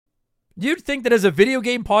You'd think that as a video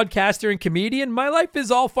game podcaster and comedian, my life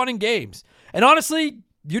is all fun and games. And honestly,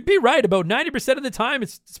 you'd be right. About 90% of the time,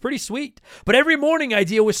 it's pretty sweet. But every morning, I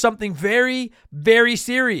deal with something very, very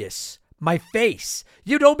serious. My face.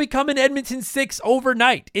 You don't become an Edmonton Six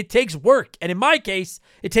overnight. It takes work. And in my case,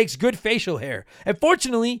 it takes good facial hair. And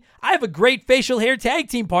fortunately, I have a great facial hair tag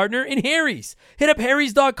team partner in Harry's. Hit up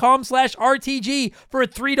harrys.com/RTG for a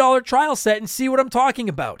 $3 trial set and see what I'm talking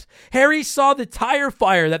about. Harry's saw the tire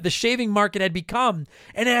fire that the shaving market had become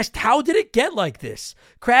and asked, how did it get like this?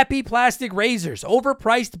 Crappy plastic razors,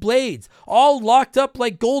 overpriced blades, all locked up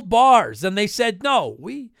like gold bars. And they said, no,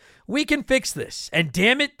 we can fix this. And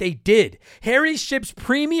damn it, they did. Harry's ships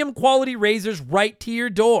premium quality razors right to your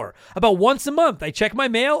door. About once a month, I check my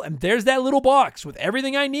mail, and there's that little box with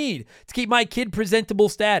everything I need to keep my kid presentable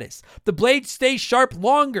status. The blades stay sharp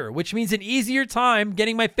longer, which means an easier time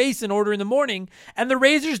getting my face in order in the morning, and the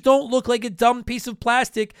razors don't look like a dumb piece of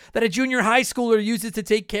plastic that a junior high schooler uses to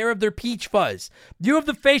take care of their peach fuzz. You have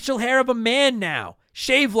the facial hair of a man now.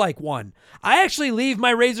 Shave like one. I actually leave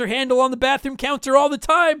my razor handle on the bathroom counter all the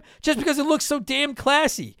time just because it looks so damn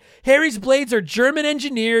classy. Harry's blades are German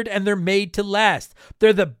engineered and they're made to last.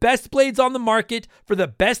 They're the best blades on the market for the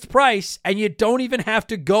best price, and you don't even have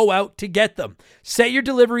to go out to get them. Set your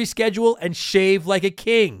delivery schedule and shave like a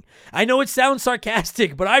king. I know it sounds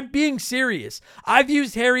sarcastic, but I'm being serious. I've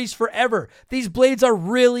used Harry's forever. These blades are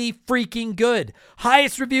really freaking good.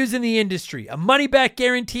 Highest reviews in the industry, a money-back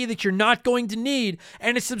guarantee that you're not going to need,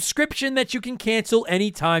 and a subscription that you can cancel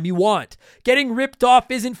anytime you want. Getting ripped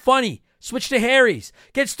off isn't funny. Switch to Harry's.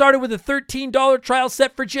 Get started with a $13 trial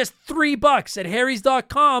set for just $3 at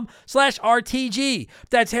harrys.com/RTG.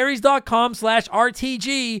 That's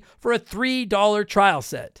harrys.com/RTG for a $3 trial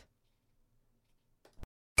set.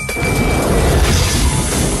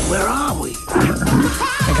 Where are we?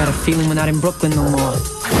 I got a feeling we're not in Brooklyn no more.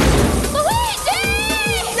 Luigi!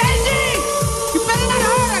 Daisy! You better not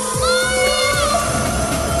hurt us!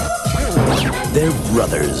 They're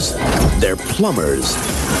brothers. They're plumbers.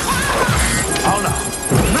 Oh no.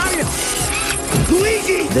 Mario!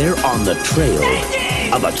 Luigi! They're on the trail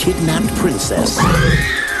of a kidnapped princess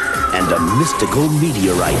and a mystical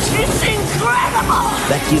meteorite. It's incredible!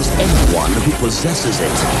 That gives anyone who possesses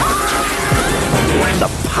it the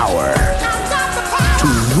power to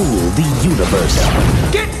rule the universe.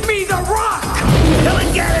 Get me the rock! Come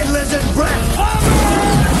and get it, lizard breath!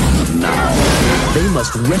 Now, they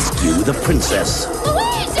must rescue the princess.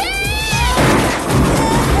 Luigi!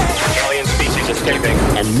 Alien species escaping.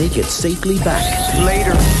 And make it safely back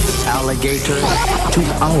Later, alligator. to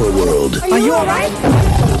our world Are you alright?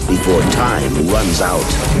 before time runs out.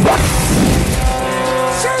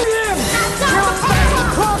 Shoot him!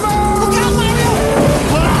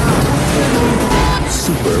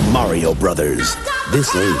 Super Mario Brothers.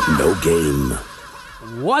 This ain't no game.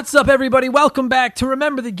 What's up, everybody? Welcome back to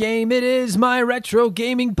Remember the Game. It is my retro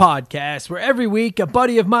gaming podcast where every week a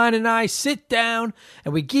buddy of mine and I sit down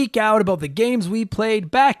and we geek out about the games we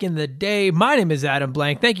played back in the day. My name is Adam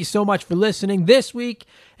Blank. Thank you so much for listening. This week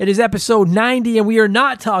it is episode 90, and we are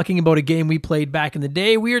not talking about a game we played back in the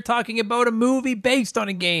day. We are talking about a movie based on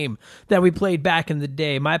a game that we played back in the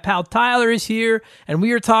day. My pal Tyler is here, and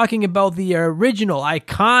we are talking about the original,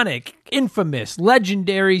 iconic, infamous,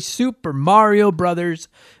 legendary Super Mario Brothers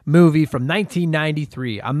movie from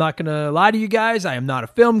 1993. I'm not going to lie to you guys. I am not a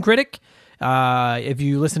film critic. If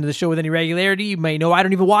you listen to the show with any regularity, you may know I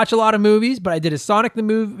don't even watch a lot of movies, but I did a Sonic the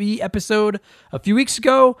Movie episode a few weeks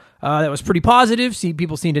ago that was pretty positive.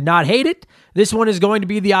 People seem to not hate it. This one is going to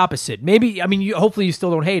be the opposite. Hopefully you still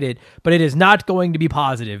don't hate it, but it is not going to be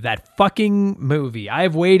positive. That fucking movie.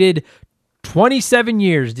 I've waited 27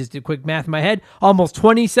 years, just a quick math in my head, almost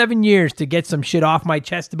 27 years to get some shit off my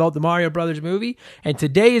chest about the Mario Brothers movie, and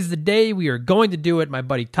today is the day we are going to do it. My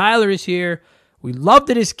buddy Tyler is here. We loved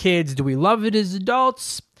it as kids. Do we love it as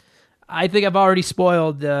adults? I think I've already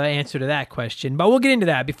spoiled the answer to that question, but we'll get into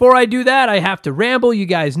that. Before I do that, I have to ramble, you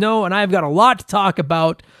guys know, and I've got a lot to talk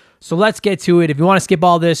about, so let's get to it. If you want to skip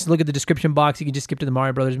all this, look at the description box. You can just skip to the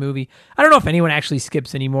Mario Brothers movie. I don't know if anyone actually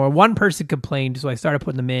skips anymore. One person complained, so I started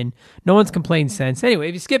putting them in. No one's complained since. Anyway,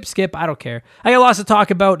 if you skip. I don't care. I got lots to talk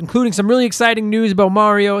about, including some really exciting news about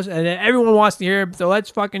Mario, and everyone wants to hear, so let's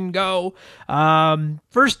fucking go.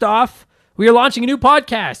 First off, we are launching a new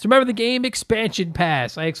podcast. Remember the Game Expansion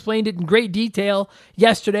Pass. I explained it in great detail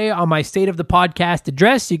yesterday on my State of the Podcast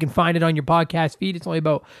address. You can find it on your podcast feed. It's only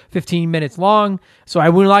about 15 minutes long, so I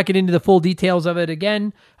will not get into the full details of it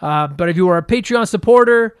again. But if you are a Patreon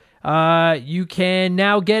supporter, you can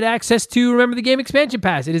now get access to Remember the Game Expansion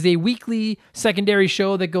Pass. It is a weekly secondary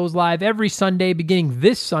show that goes live every Sunday, beginning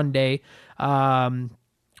this Sunday.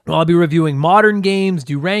 Well, I'll be reviewing modern games,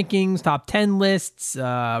 do rankings, top 10 lists,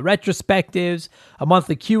 retrospectives, a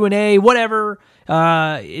monthly Q&A, whatever.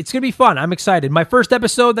 It's going to be fun. I'm excited. My first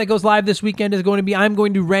episode that goes live this weekend is going to be, I'm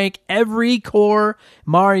going to rank every core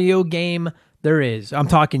Mario game there is. I'm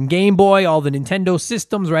talking Game Boy, all the Nintendo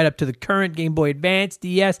systems, right up to the current Game Boy Advance,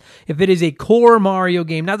 DS. If it is a core Mario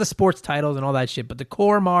game, not the sports titles and all that shit, but the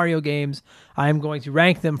core Mario games, I am going to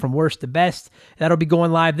rank them from worst to best. That'll be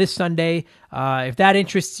going live this Sunday. If that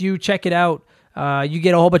interests you, check it out. You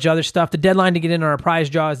get a whole bunch of other stuff. The deadline to get in on our prize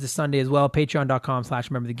draw is this Sunday as well.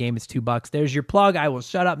 Patreon.com/remember the game. It's $2. There's your plug. I will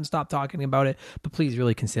shut up and stop talking about it, but please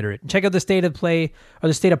really consider it. And check out the State of Play or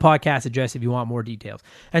the State of Podcast address if you want more details.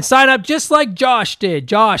 And sign up just like Josh did.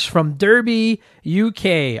 Josh from Derby,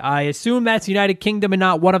 UK. I assume that's United Kingdom and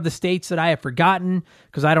not one of the states that I have forgotten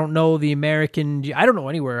because I don't know the American. I don't know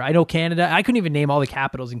anywhere. I know Canada. I couldn't even name all the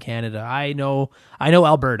capitals in Canada. I know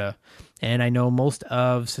Alberta. And I know most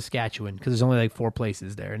of Saskatchewan because there's only like 4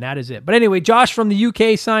 places there, and that is it. But anyway, Josh from the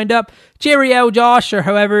UK signed up. Cheerio, Josh, or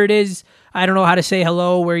however it is. I don't know how to say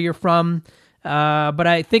hello where you're from, but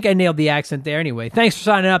I think I nailed the accent there. Anyway, thanks for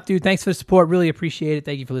signing up, dude. Thanks for the support. Really appreciate it.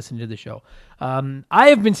 Thank you for listening to the show. I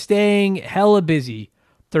have been staying hella busy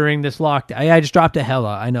during this lockdown. I just dropped a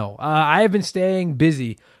hella, I know. I have been staying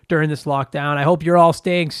busy during this lockdown. I hope you're all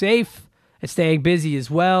staying safe and staying busy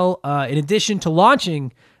as well. In addition to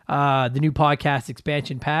launching the new podcast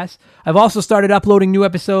Expansion Pass, I've also started uploading new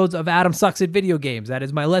episodes of Adam Sucks at Video Games. That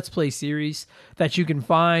is my Let's Play series that you can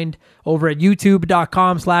find over at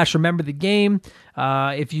youtube.com/remember the game.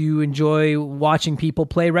 If you enjoy watching people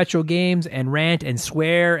play retro games and rant and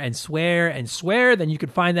swear and swear and swear, then you can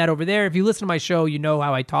find that over there. If you listen to my show, you know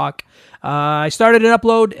how I talk. I started an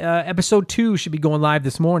upload. Episode 2 should be going live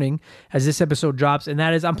this morning as this episode drops, and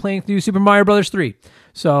that is I'm playing through Super Mario Bros. 3.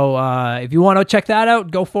 So if you want to check that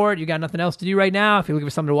out, go for it. You got nothing else to do right now. If you're looking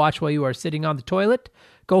for something to watch while you are sitting on the toilet,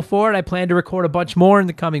 go for it. I plan to record a bunch more in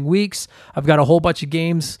the coming weeks. I've got a whole bunch of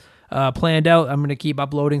games planned out. I'm going to keep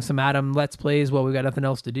uploading some Adam Let's Plays while we've got nothing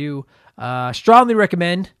else to do. Strongly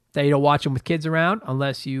recommend that you don't watch them with kids around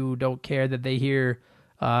unless you don't care that they hear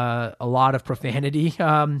a lot of profanity,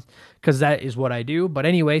 because that is what I do. But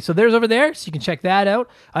anyway, so there's over there, so you can check that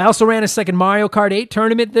out. I also ran a second Mario Kart 8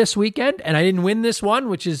 tournament this weekend, and I didn't win this one,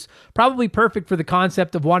 which is probably perfect for the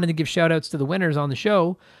concept of wanting to give shout-outs to the winners on the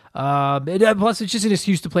show. Plus, it's just an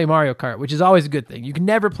excuse to play Mario Kart, which is always a good thing. You can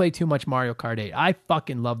never play too much Mario Kart 8. I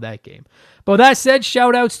fucking love that game. But with that said,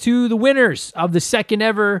 shout-outs to the winners of the second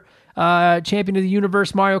ever Champion of the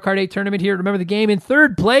Universe Mario Kart 8 tournament here. Remember the game in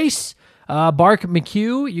third place, Bark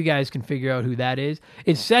McHugh, you guys can figure out who that is.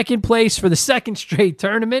 In second place for the second straight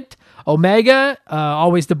tournament, Omega,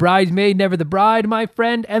 always the bridesmaid, never the bride, my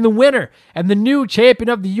friend. And the winner, and the new champion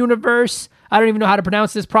of the universe, I don't even know how to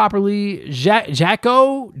pronounce this properly,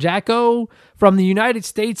 Jacko from the United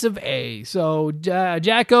States of A. So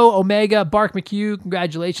Jacko, Omega, Bark McHugh,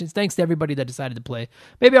 congratulations. Thanks to everybody that decided to play.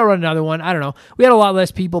 Maybe I'll run another one. I don't know. We had a lot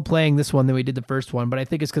less people playing this one than we did the first one, but I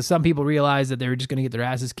think it's because some people realized that they were just going to get their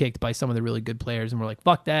asses kicked by some of the really good players, and we're like,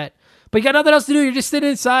 fuck that. But you got nothing else to do. You're just sitting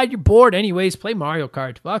inside. You're bored anyways. Play Mario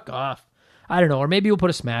Kart. Fuck off. I don't know. Or maybe we'll put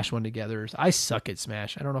a Smash one together. I suck at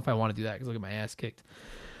Smash. I don't know if I want to do that because I'll get my ass kicked.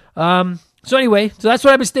 So anyway, so that's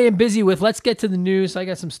what I've been staying busy with. Let's get to the news. I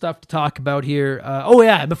got some stuff to talk about here.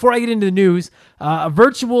 Before I get into the news, a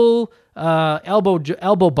virtual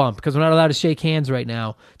elbow bump, because we're not allowed to shake hands right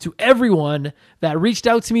now, to everyone that reached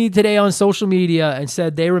out to me today on social media and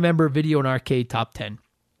said they remember Video and Arcade Top 10.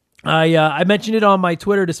 I mentioned it on my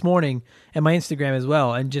Twitter this morning and my Instagram as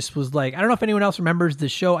well, and just was like, I don't know if anyone else remembers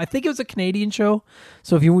this show. I think it was a Canadian show,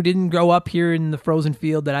 so if you didn't grow up here in the frozen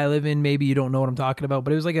field that I live in, maybe you don't know what I'm talking about,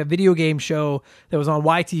 but it was like a video game show that was on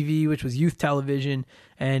YTV, which was youth television,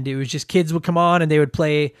 and it was just kids would come on and they would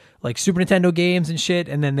play like Super Nintendo games and shit,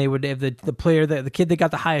 and then they would have the player, the kid that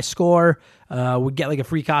got the highest score would get like a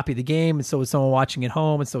free copy of the game, and so would someone watching at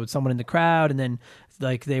home, and so would someone in the crowd, and then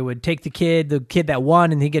like they would take the kid that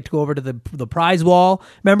won, and he'd get to go over to the prize wall.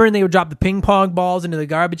 Remember? And they would drop the ping pong balls into the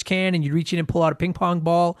garbage can, and you'd reach in and pull out a ping pong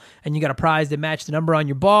ball, and you got a prize that matched the number on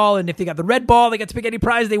your ball. And if they got the red ball, they got to pick any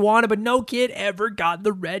prize they wanted, but no kid ever got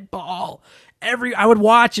the red ball. I would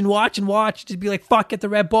watch and just be like, fuck, get the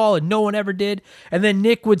red ball, and no one ever did. And then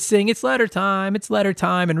Nick would sing, it's letter time,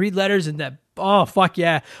 and read letters, and that, oh, fuck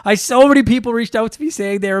yeah. So many people reached out to me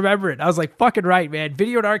saying they remember it. I was like, fucking right, man.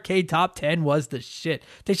 Video and Arcade Top 10 was the shit.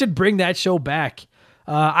 They should bring that show back.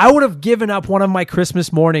 I would have given up one of my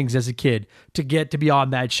Christmas mornings as a kid to get to be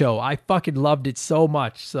on that show. I fucking loved it so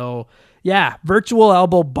much. So Yeah, virtual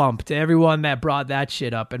elbow bump to everyone that brought that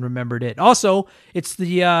shit up and remembered it. Also, it's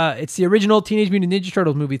the original Teenage Mutant Ninja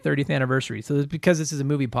Turtles movie 30th anniversary. So because this is a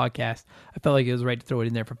movie podcast, I felt like it was right to throw it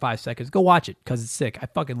in there for 5 seconds. Go watch it because it's sick. I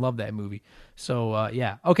fucking love that movie. So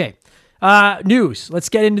yeah, okay. News. Let's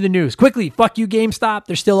get into the news quickly. Fuck you, GameStop.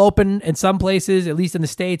 They're still open in some places, at least in the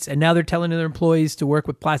States, and now they're telling their employees to work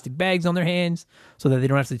with plastic bags on their hands so that they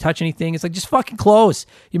don't have to touch anything. It's like, just fucking close.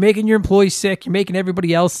 You're making your employees sick. You're making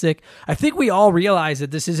everybody else sick. I think we all realize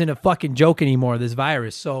that this isn't a fucking joke anymore, this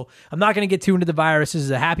virus. So I'm not going to get too into the virus. This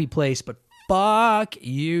is a happy place, but fuck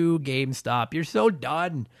you, GameStop. You're so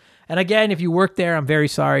done. And again, if you work there, I'm very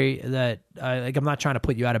sorry that I'm not trying to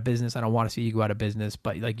put you out of business. I don't want to see you go out of business,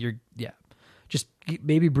 but just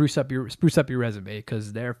maybe spruce up your resume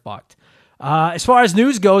because they're fucked. As far as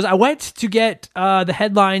news goes, I went to get the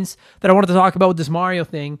headlines that I wanted to talk about with this Mario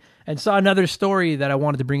thing, and saw another story that I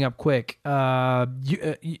wanted to bring up quick. How do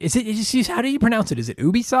you pronounce it? Is it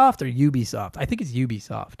Ubisoft or Ubisoft? I think it's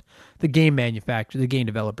Ubisoft, the game manufacturer, the game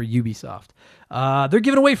developer, Ubisoft. They're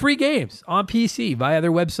giving away free games on PC via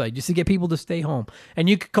their website just to get people to stay home. And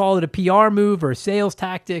you could call it a PR move or a sales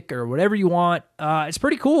tactic or whatever you want. It's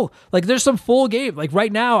pretty cool. Like, there's some full game. Like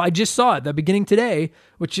right now, I just saw it, the beginning today,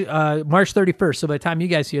 which March 31st. So by the time you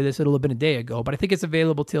guys hear this, it'll have been a day ago. But I think it's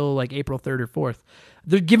available till like April 3rd or 4th.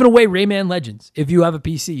 They're giving away Rayman Legends. If you have a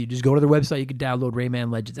PC, you just go to their website, you can download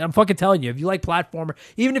Rayman Legends. And I'm fucking telling you, if you like platformer,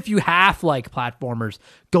 even if you half like platformers,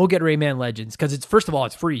 go get Rayman Legends. Because it's, first of all,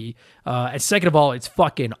 it's free. And second of all, it's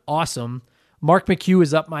fucking awesome. Mark McHugh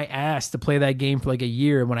is up my ass to play that game for like a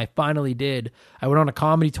year. And when I finally did, I went on a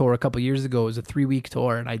comedy tour a couple years ago. It was a 3-week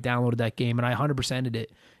tour, and I downloaded that game, and I 100%ed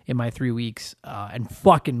it in my 3 weeks and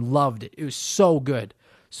fucking loved it. It was so good.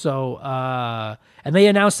 So, and they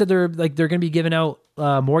announced that they're going to be giving out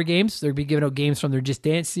more games. They're going to be giving out games from their Just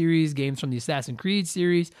Dance series, games from the Assassin's Creed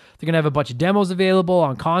series. They're going to have a bunch of demos available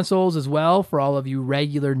on consoles as well for all of you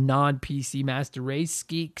regular non-PC Master Race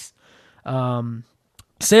geeks.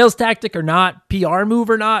 Sales tactic or not, PR move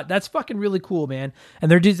or not, that's fucking really cool, man.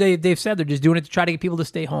 And they've said they're just doing it to try to get people to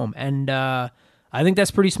stay home. And I think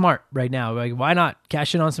that's pretty smart right now. Like, why not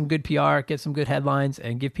cash in on some good PR, get some good headlines,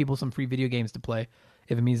 and give people some free video games to play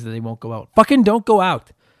if it means that they won't go out. Fucking don't go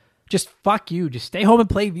out. Just fuck you. Just stay home and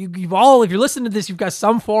play. If you're listening to this, you've got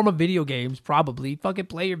some form of video games, probably. Fucking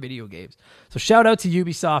play your video games. So shout out to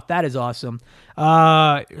Ubisoft. That is awesome.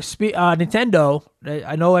 Nintendo.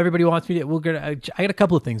 I know everybody wants me to. I got a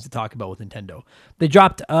couple of things to talk about with Nintendo. They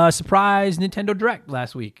dropped a surprise Nintendo Direct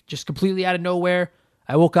last week, just completely out of nowhere.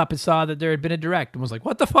 I woke up and saw that there had been a Direct and was like,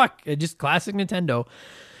 what the fuck? Just classic Nintendo.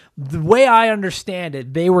 The way I understand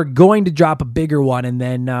it, they were going to drop a bigger one, and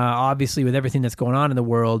then obviously with everything that's going on in the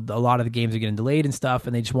world, a lot of the games are getting delayed and stuff,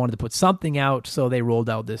 and they just wanted to put something out, so they rolled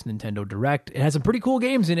out this Nintendo Direct. It has some pretty cool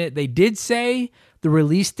games in it. They did say the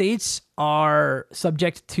release dates are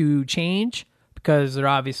subject to change because they're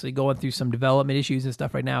obviously going through some development issues and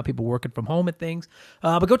stuff right now, people working from home and things.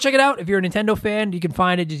 But go check it out. If you're a Nintendo fan, you can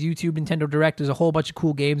find it, just YouTube Nintendo Direct. There's a whole bunch of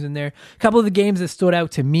cool games in there. A couple of the games that stood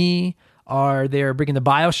out to me are they're bringing the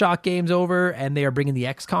BioShock games over, and they are bringing the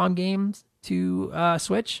XCOM games to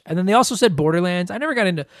Switch. And then they also said Borderlands. I know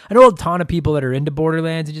a ton of people that are into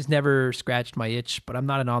Borderlands. It just never scratched my itch, but I'm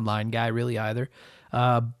not an online guy really either.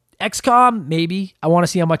 XCOM, maybe. I want to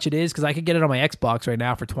see how much it is because I could get it on my Xbox right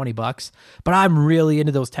now for $20. But I'm really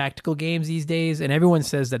into those tactical games these days, and everyone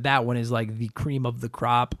says that one is like the cream of the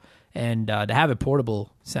crop. And to have it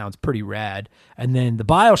portable sounds pretty rad. And then the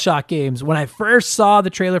BioShock games, when I first saw the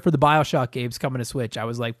trailer for the BioShock games coming to Switch, I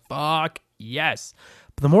was like, fuck yes.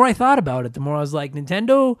 But the more I thought about it, the more I was like,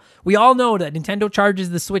 Nintendo, we all know that Nintendo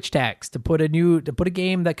charges the Switch tax to put a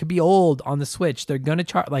game that could be old on the Switch. They're going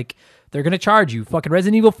to charge you. Fucking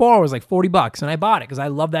Resident Evil 4 was like $40, and I bought it because I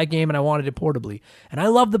love that game and I wanted it portably. And I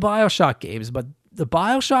love the BioShock games, but the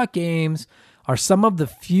BioShock games are some of the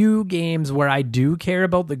few games where I do care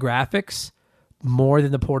about the graphics more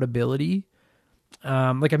than the portability.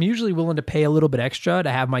 Like, I'm usually willing to pay a little bit extra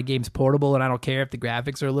to have my games portable, and I don't care if the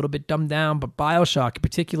graphics are a little bit dumbed down. But BioShock,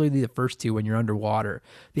 particularly the first two when you're underwater,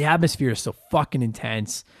 the atmosphere is so fucking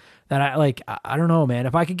intense that I don't know, man.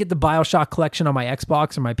 If I could get the BioShock collection on my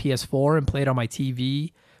Xbox or my PS4 and play it on my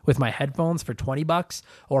TV with my headphones for $20,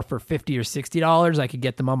 or for $50 or $60, I could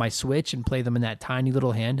get them on my Switch and play them in that tiny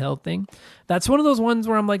little handheld thing. That's one of those ones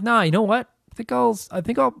where I'm like, nah, you know what? I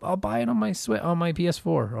think I'll buy it on my on my PS4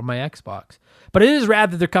 or my Xbox. But it is rad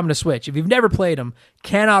that they're coming to Switch. If you've never played them,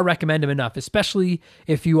 cannot recommend them enough, especially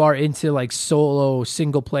if you are into like solo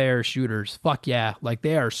single player shooters. Fuck yeah, like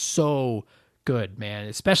they are so good, man.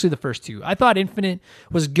 Especially the first two. I thought Infinite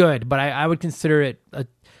was good, but I would consider it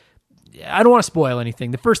I don't want to spoil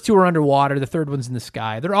anything. The first two are underwater. The third one's in the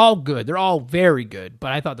sky. They're all good. They're all very good.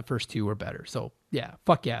 But I thought the first two were better. So yeah,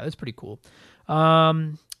 fuck yeah, that's pretty cool. But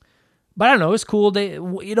I don't know. It's cool.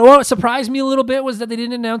 What surprised me a little bit was that they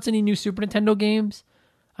didn't announce any new Super Nintendo games.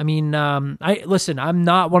 I mean, I'm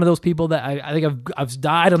not one of those people that I think I've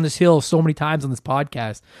died on this hill so many times on this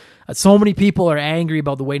podcast. So many people are angry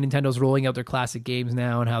about the way Nintendo's rolling out their classic games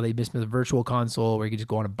now and how they miss the virtual console where you can just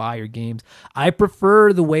go on and buy your games. I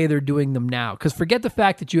prefer the way they're doing them now, because forget the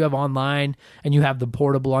fact that you have online and you have the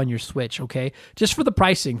portable on your Switch, okay? Just for the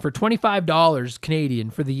pricing, for $25 Canadian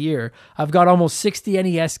for the year, I've got almost 60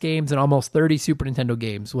 NES games and almost 30 Super Nintendo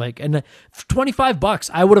games. And for $25,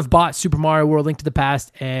 I would have bought Super Mario World, Link to the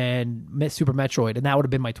Past, and Super Metroid, and that would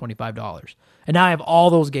have been my $25. And now I have all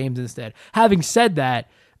those games instead. Having said that,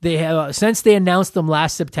 they have, since they announced them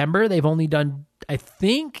last September, they've only done, I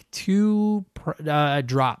think, 2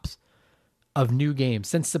 drops of new games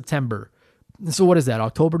since September. So what is that?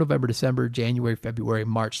 October, November, December, January, February,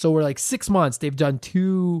 March. So we're like 6 months. They've done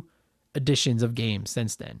 2 editions of games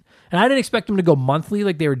since then. And I didn't expect them to go monthly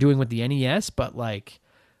like they were doing with the NES, but like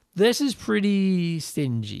this is pretty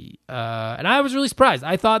stingy. And I was really surprised.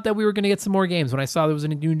 I thought that we were going to get some more games. When I saw there was a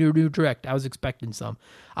new direct, I was expecting some.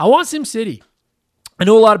 I want SimCity. I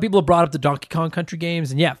know a lot of people have brought up the Donkey Kong Country games,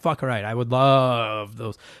 and yeah, fuck right, I would love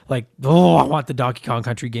those. I want the Donkey Kong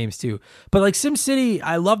Country games too. But like SimCity,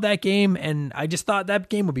 I love that game, and I just thought that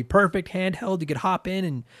game would be perfect handheld. You could hop in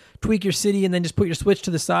and tweak your city, and then just put your Switch to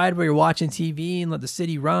the side where you're watching TV and let the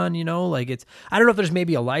city run. I don't know if there's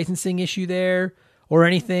maybe a licensing issue there or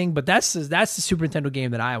anything, but that's the Super Nintendo game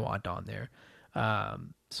that I want on there.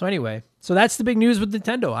 So anyway, that's the big news with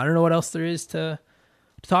Nintendo. I don't know what else there is to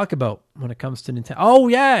talk about when it comes to Nintendo. Oh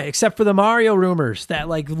yeah, except for the Mario rumors that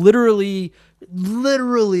like literally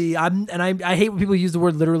I hate when people use the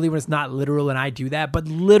word literally when it's not literal, and I do that, but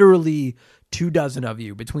literally 24 of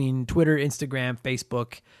you between Twitter, Instagram,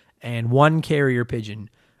 Facebook, and one carrier pigeon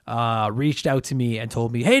reached out to me and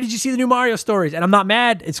told me, hey, did you see the new Mario stories? And I'm not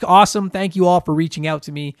mad. It's awesome. Thank you all for reaching out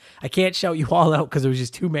to me. I can't shout you all out because there was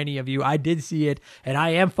just too many of you. I did see it, and I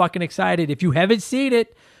am fucking excited. If you haven't seen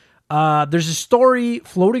it, there's a story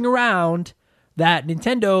floating around that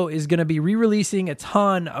Nintendo is going to be re-releasing a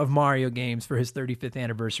ton of Mario games for his 35th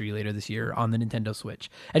anniversary later this year on the Nintendo Switch.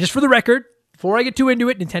 And just for the record, before I get too into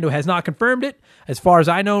it, Nintendo has not confirmed it. As far as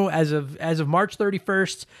I know, as of March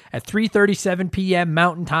 31st at 3:37 p.m.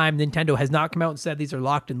 Mountain Time, Nintendo has not come out and said these are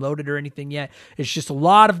locked and loaded or anything yet. It's just a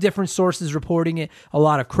lot of different sources reporting it. A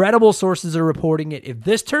lot of credible sources are reporting it. If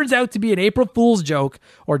this turns out to be an April Fool's joke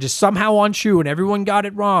or just somehow untrue and everyone got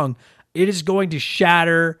it wrong, it is going to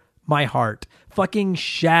shatter my heart. Fucking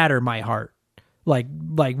shatter my heart. Like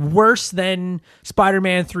worse than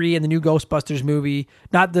Spider-Man 3 and the new Ghostbusters movie.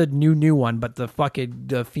 Not the new one, but the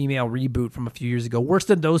female reboot from a few years ago. Worse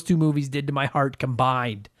than those 2 movies did to my heart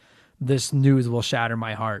combined. This news will shatter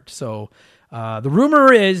my heart. So the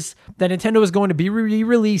rumor is that Nintendo is going to be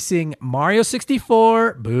re-releasing Mario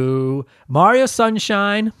 64, boo, Mario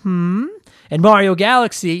Sunshine, and Mario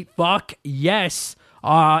Galaxy, fuck yes,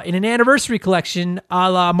 in an anniversary collection a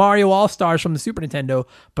la Mario All-Stars from the Super Nintendo,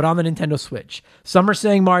 but on the Nintendo Switch. Some are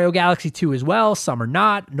saying Mario Galaxy 2 as well. Some are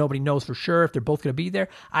not. Nobody knows for sure if they're both going to be there.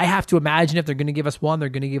 I have to imagine if they're going to give us one, they're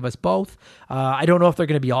going to give us both. I don't know if they're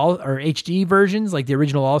going to be all or HD versions like the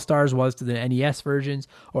original All-Stars was to the NES versions,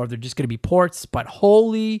 or if they're just going to be ports, but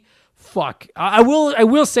holy fuck. I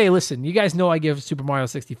will say, listen, you guys know I give Super Mario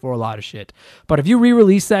 64 a lot of shit, but if you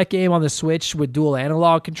re-release that game on the Switch with dual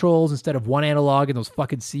analog controls instead of one analog and those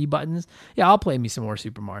fucking C buttons, yeah, I'll play me some more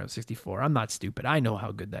Super Mario 64. I'm not stupid. I know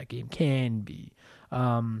how good that game can be.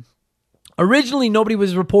 Originally, nobody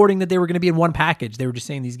was reporting that they were going to be in one package. They were just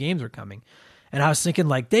saying these games were coming. And I was thinking,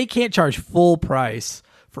 like, they can't charge full price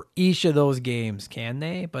for each of those games, can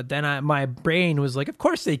they? But then my brain was like, of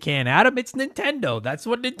course they can, Adam. It's Nintendo. That's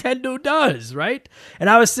what Nintendo does, right? And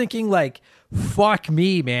I was thinking, like, fuck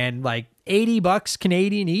me, man. Like, $80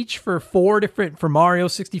 Canadian each for 4 different, for Mario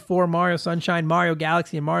 64, Mario Sunshine, Mario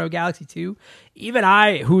Galaxy, and Mario Galaxy 2. Even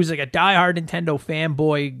I, who's like a diehard Nintendo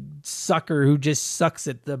fanboy sucker who just sucks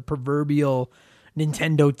at the proverbial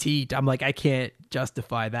Nintendo teat, I'm like, I can't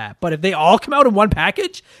justify that. But if they all come out in one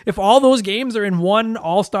package, if all those games are in one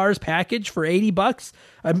All-Stars package for $80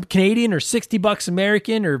 Canadian or $60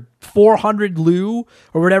 American or 400 Lou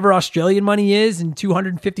or whatever Australian money is and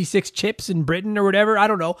 256 chips in Britain or whatever, I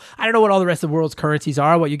don't know what all the rest of the world's currencies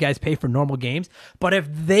are, what you guys pay for normal games. But if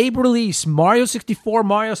they release Mario 64,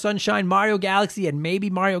 Mario Sunshine, Mario Galaxy, and maybe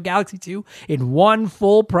Mario Galaxy 2 in one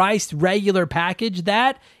full-priced regular package,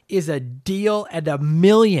 that is a deal and a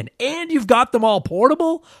million. And you've got them all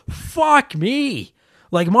portable? Fuck me.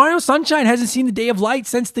 Like Mario Sunshine hasn't seen the day of light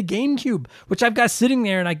since the GameCube, which I've got sitting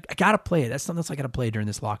there and I gotta play it. That's something else I gotta play during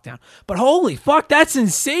this lockdown. But holy fuck, that's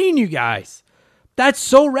insane, you guys. That's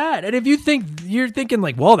so rad. And if you're thinking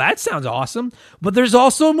like, well, that sounds awesome, but there's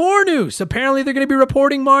also more news. Apparently they're going to be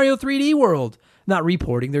reporting Mario 3D World. Not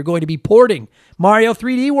reporting, they're going to be porting Mario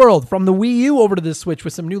 3D World from the Wii U over to the Switch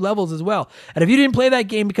with some new levels as well. And if you didn't play that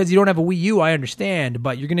game because you don't have a Wii U, I understand,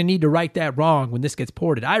 but you're going to need to right that wrong when this gets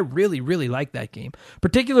ported. I really, really like that game,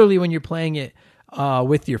 particularly when you're playing it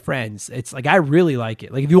with your friends. It's like, I really like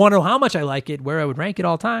it. Like, if you want to know how much I like it, where I would rank it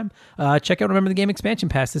all time, check out Remember the Game expansion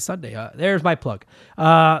pass this Sunday. There's my plug.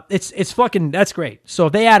 It's fucking, that's great. So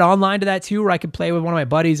if they add online to that too, where I could play with one of my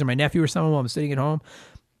buddies or my nephew or someone while I'm sitting at home,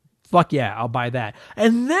 fuck yeah, I'll buy that.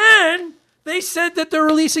 And then they said that they're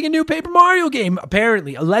releasing a new Paper Mario game,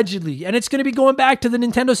 apparently, allegedly, and it's going to be going back to the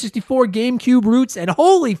Nintendo 64 GameCube roots, and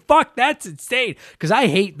holy fuck, that's insane, because I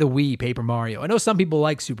hate the Wii Paper Mario. I know some people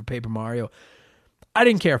like Super Paper Mario. I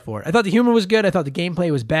didn't care for it. I thought the humor was good. I thought the gameplay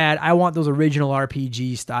was bad. I want those original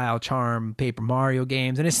RPG-style charm Paper Mario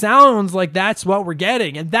games, and it sounds like that's what we're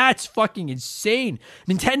getting, and that's fucking insane.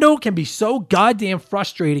 Nintendo can be so goddamn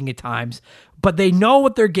frustrating at times, but they know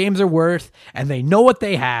what their games are worth, and they know what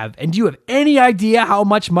they have. And do you have any idea how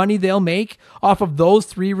much money they'll make off of those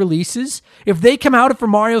 3 releases? If they come out for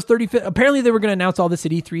Mario's 35th, apparently they were going to announce all this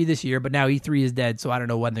at E3 this year, but now E3 is dead, so I don't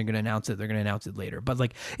know when they're going to announce it. They're going to announce it later. But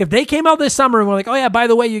like, if they came out this summer and were like, oh yeah, by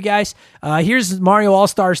the way, you guys, here's Mario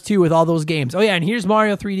All-Stars 2 with all those games. Oh yeah, and here's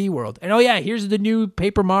Mario 3D World. And oh yeah, here's the new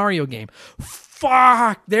Paper Mario game.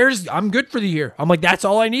 Fuck, I'm good for the year. I'm like, that's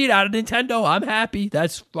all I need out of Nintendo. I'm happy.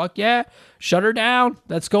 That's fuck yeah. Shut her down.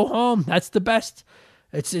 Let's go home. That's the best.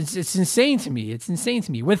 It's insane to me. It's insane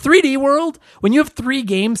to me. When 3D World, when you have 3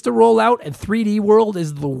 games to roll out and 3D World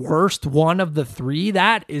is the worst one of the 3,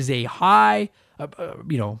 that is a high,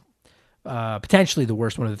 potentially the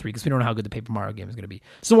worst one of the 3, because we don't know how good the Paper Mario game is going to be.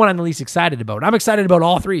 It's the one I'm the least excited about. I'm excited about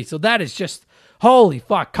all 3. So that is just, holy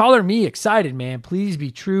fuck. Color me excited, man. Please be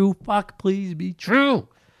true. Fuck, please be true.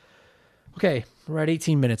 Okay, we're at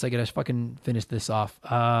 18 minutes. I gotta fucking finish this off.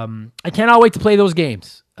 I cannot wait to play those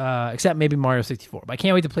games, except maybe Mario 64. But I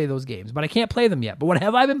can't wait to play those games. But I can't play them yet. But what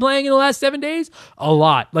have I been playing in the last 7 days? A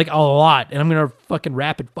lot. Like, a lot. And I'm gonna fucking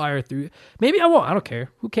rapid fire through. Maybe I won't. I don't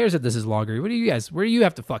care. Who cares if this is longer? What do you guys, where do you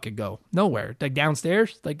have to fucking go? Nowhere. Like,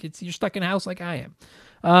 downstairs? Like, you're stuck in a house like I am.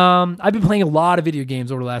 I've been playing a lot of video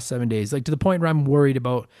games over the last 7 days. Like, to the point where I'm worried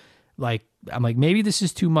about, like, I'm like, maybe this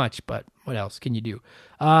is too much, but what else can you do?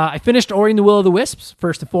 I finished Ori and the Will of the Wisps,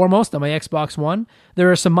 first and foremost, on my Xbox One.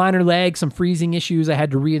 There are some minor lags, some freezing issues. I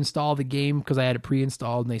had to reinstall the game because I had it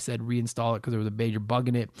pre-installed, and they said reinstall it because there was a major bug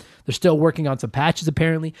in it. They're still working on some patches,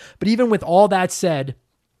 apparently. But even with all that said,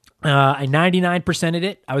 I 99%ed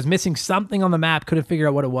it. I was missing something on the map, couldn't figure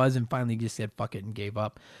out what it was, and finally just said fuck it and gave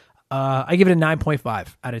up. I give it a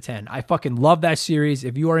 9.5 out of 10. I fucking love that series.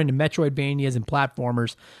 If you are into Metroidvanias and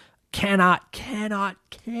platformers, cannot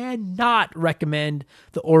recommend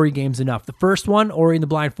the Ori games enough. The first one, Ori and the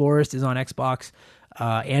Blind Forest, is on Xbox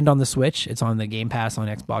and on the Switch. It's on the Game Pass on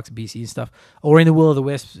Xbox and PC and stuff. Ori and the Will of the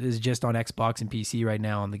Wisps is just on Xbox and PC right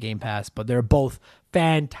now on the Game Pass, but they're both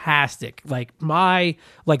fantastic. Like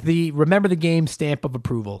the Remember the Game stamp of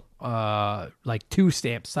approval. Like 2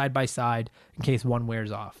 stamps side by side in case one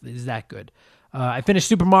wears off. It is that good. I finished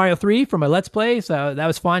Super Mario 3 for my Let's Play, so that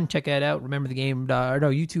was fun. Check that out. Remember the Game,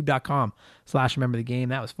 youtube.com/Remember the Game.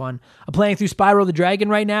 That was fun. I'm playing through Spyro the Dragon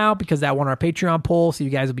right now because that won our Patreon poll, so you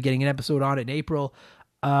guys will be getting an episode on it in April.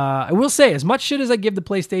 I will say, as much shit as I give the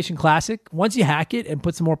PlayStation Classic, once you hack it and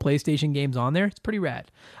put some more PlayStation games on there, it's pretty rad.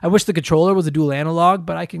 I wish the controller was a dual analog,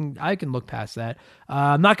 but I can look past that.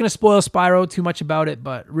 I'm not going to spoil Spyro too much about it,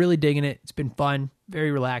 but really digging it. It's been fun,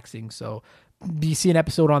 very relaxing, so you see an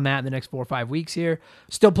episode on that in the next 4 or 5 weeks here.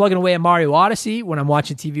 Still plugging away at Mario Odyssey when I'm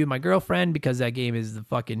watching TV with my girlfriend because that game is the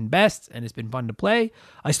fucking best and it's been fun to play.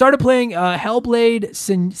 I started playing Hellblade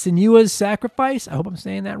Senua's Sacrifice. I hope I'm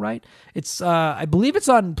saying that right. It's I believe it's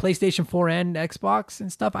on PlayStation 4 and Xbox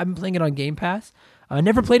and stuff. I've been playing it on Game Pass. I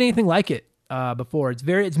never played anything like it before.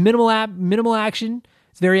 It's minimal action.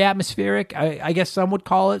 It's very atmospheric. I guess some would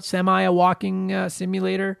call it a walking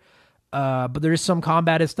simulator. But there is some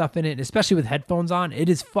combative stuff in it, and especially with headphones on, it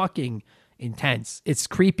is fucking intense. It's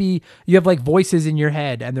creepy. You have like voices in your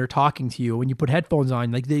head and they're talking to you when you put headphones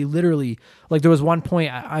on. Like they literally, like there was one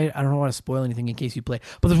point, I don't want to spoil anything in case you play,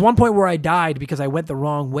 but there's one point where I died because I went the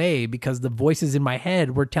wrong way because the voices in my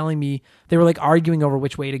head were telling me, they were like arguing over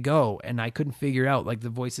which way to go. And I couldn't figure out like the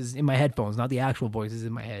voices in my headphones, not the actual voices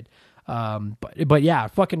in my head. But yeah,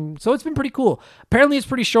 fucking. So it's been pretty cool. Apparently, it's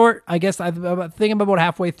pretty short. I guess I think I'm about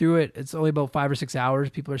halfway through it. It's only about 5 or 6 hours.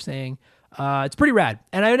 People are saying it's pretty rad,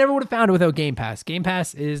 and I never would have found it without Game Pass. Game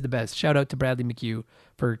Pass is the best. Shout out to Bradley McHugh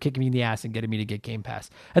for kicking me in the ass and getting me to get Game Pass.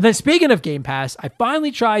 And then speaking of Game Pass, I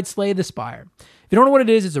finally tried Slay the Spire. If you don't know what it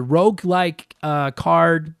is, it's a roguelike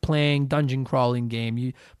card playing dungeon crawling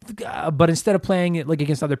game. But instead of playing it like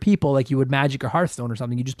against other people, like you would Magic or Hearthstone or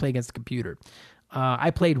something, you just play against the computer.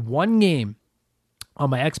 I played one game on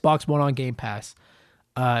my Xbox One on Game Pass.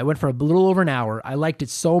 It went for a little over an hour. I liked it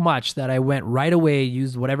so much that I went right away,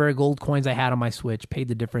 used whatever gold coins I had on my Switch, paid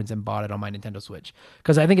the difference, and bought it on my Nintendo Switch.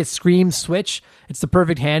 Because I think it screams Switch. It's the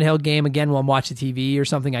perfect handheld game. Again, while I'm watching TV or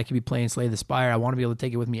something, I could be playing Slay the Spire. I want to be able to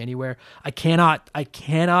take it with me anywhere. I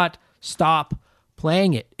cannot stop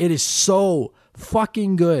playing it. It is so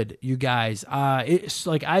fucking good, you guys. It's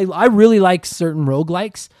like I really like certain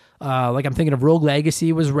roguelikes. Like I'm thinking of Rogue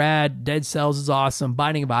Legacy was rad. Dead Cells is awesome.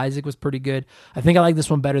 Binding of Isaac was pretty good. I think I like this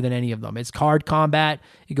one better than any of them. It's card combat.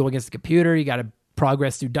 You go against the computer. You got to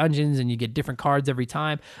progress through dungeons and you get different cards every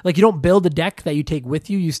time. Like you don't build a deck that you take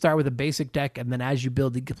with you. You start with a basic deck and then as you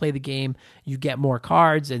play the game, you get more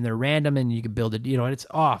cards and they're random and you can build it, and it's,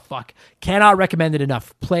 cannot recommend it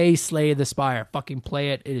enough. Play Slay the Spire. Fucking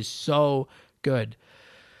play it. It is so good.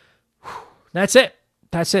 That's it.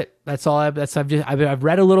 That's all. I've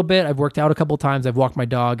read a little bit. I've worked out a couple times. I've walked my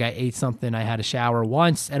dog. I ate something. I had a shower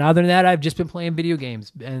once. And other than that, I've just been playing video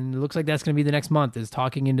games. And it looks like that's going to be the next month is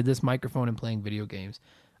talking into this microphone and playing video games.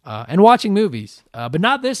 And watching movies. But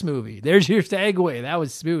not this movie. There's your segue. That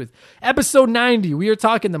was smooth. Episode 90. We are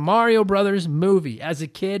talking the Mario Brothers movie. As a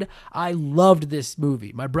kid, I loved this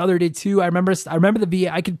movie. My brother did too. I remember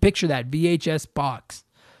I could picture that VHS box.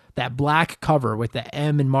 That black cover with the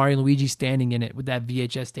M and Mario and Luigi standing in it with that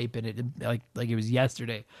VHS tape in it, like it was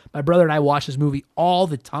yesterday. My brother and I watched this movie all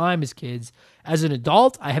the time as kids. As an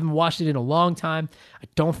adult, I haven't watched it in a long time. I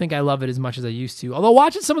don't think I love it as much as I used to. Although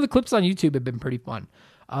watching some of the clips on YouTube have been pretty fun.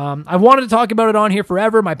 I wanted to talk about it on here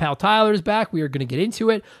forever. My pal Tyler is back. We are going to get into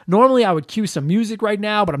it. Normally, I would cue some music right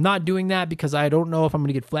now, but I'm not doing that because I don't know if I'm going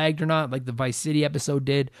to get flagged or not, like the Vice City episode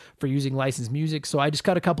did for using licensed music. So I just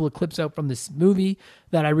cut a couple of clips out from this movie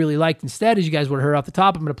that I really liked instead. As you guys would have heard off the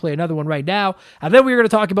top, I'm going to play another one right now. And then we're going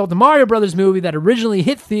to talk about the Mario Brothers movie that originally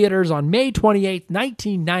hit theaters on May 28th,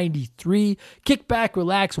 1993. Kick back,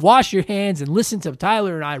 relax, wash your hands, and listen to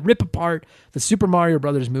Tyler and I rip apart the Super Mario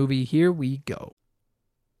Brothers movie. Here we go.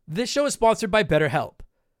 This show is sponsored by BetterHelp.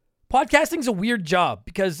 Podcasting's a weird job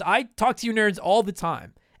because I talk to you nerds all the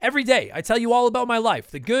time. Every day, I tell you all about my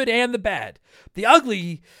life, the good and the bad. The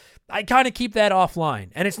ugly, I kind of keep that offline.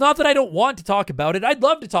 And it's not that I don't want to talk about it. I'd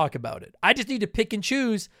love to talk about it. I just need to pick and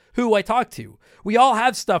choose who I talk to. We all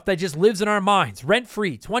have stuff that just lives in our minds,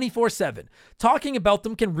 rent-free, 24/7. Talking about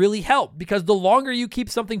them can really help because the longer you keep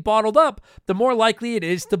something bottled up, the more likely it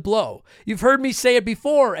is to blow. You've heard me say it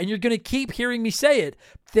before, and you're going to keep hearing me say it.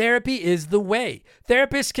 Therapy is the way.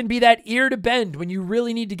 Therapists can be that ear to bend when you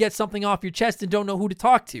really need to get something off your chest and don't know who to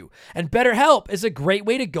talk to. And BetterHelp is a great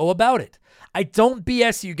way to go about it. I don't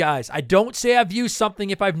BS you guys. I don't say I've used something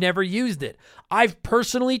if I've never used it. I've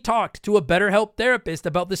personally talked to a BetterHelp therapist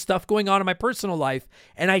about the stuff going on in my personal life,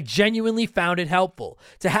 and I genuinely found it helpful.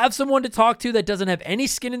 To have someone to talk to that doesn't have any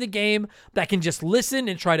skin in the game, that can just listen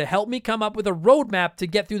and try to help me come up with a roadmap to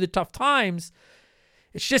get through the tough times,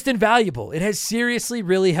 it's just invaluable. It has seriously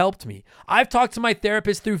really helped me. I've talked to my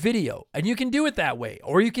therapist through video, and you can do it that way,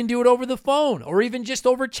 or you can do it over the phone, or even just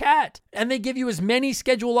over chat. And they give you as many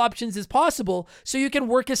schedule options as possible so you can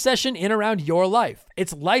work a session in around your life.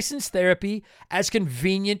 It's licensed therapy, as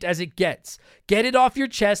convenient as it gets. Get it off your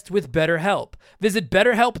chest with BetterHelp. Visit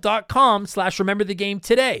BetterHelp.com/rememberthegame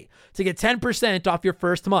today to get 10% off your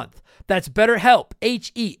first month. That's BetterHelp,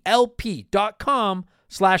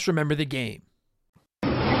 HELP.com/rememberthegame.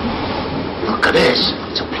 Look at this.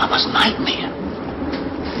 It's a plumber's nightmare.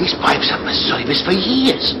 These pipes have been serviced for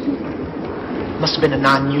years. Must have been a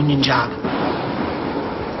non-union job.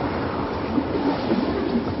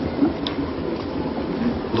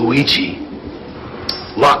 Luigi,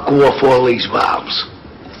 lock off all these valves.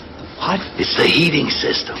 What? It's the heating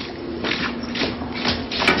system.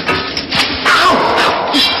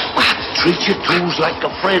 Ow! Treat your tools like a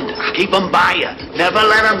friend. Keep them by you. Never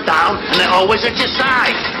let them down, and they're always at your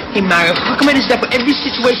side. Hey, Mario, how come it is that for every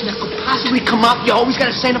situation that could possibly come up, you always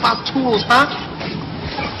gotta say about tools, huh?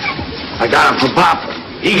 I got them from Papa.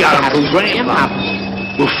 He got them from Grandpa.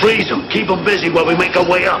 We'll freeze them, keep them busy while we make our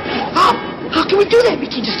way up. How can we do that? We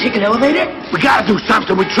can't just take an elevator? We gotta do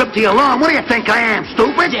something. We trip the alarm. What do you think I am,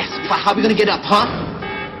 stupid? Yes, but how are we gonna get up, huh?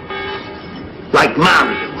 Like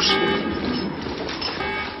Mario's.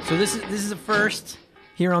 So this is a first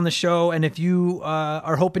here on the show, and if you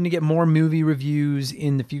are hoping to get more movie reviews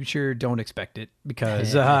in the future, don't expect it,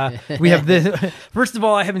 because we have this. First of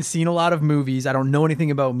all, I haven't seen a lot of movies. I don't know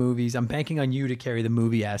anything about movies. I'm banking on you to carry the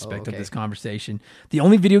movie aspect of this conversation. The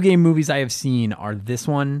only video game movies I have seen are this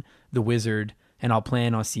one, The Wizard, and I'll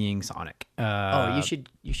plan on seeing Sonic.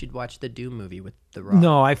 You should watch the Doom movie with The Rock.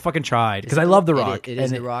 No, I fucking tried, because I love The Rock. It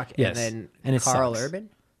is The Rock, yes, and then and it Carl sucks. Urban.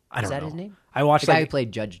 I don't Is that know. his name? I watched the guy who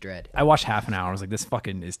played Judge Dredd. I watched half an hour. I was like, this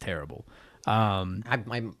fucking is terrible. I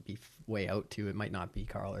might be way out too. It might not be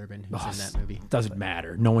Carl Urban who's in that movie. Doesn't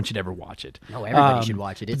matter. No one should ever watch it. No, everybody should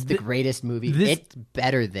watch it. It's the greatest movie. It's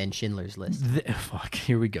better than Schindler's List. Fuck,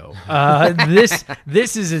 here we go.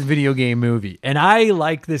 This is a video game movie, and I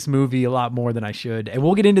like this movie a lot more than I should. And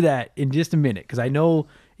we'll get into that in just a minute, because I know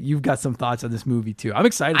you've got some thoughts on this movie too. I'm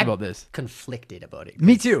excited about this. Conflicted about it.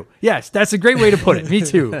 Me too. Yes, that's a great way to put it. Me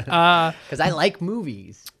too. Because I like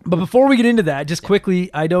movies. But before we get into that, just quickly,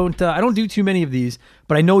 I don't do too many of these,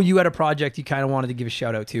 but I know you had a project you kind of wanted to give a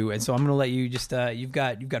shout out to, and so I'm going to let you just you've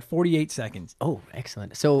got 48 seconds. Oh,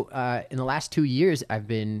 excellent. So in the last 2 years, I've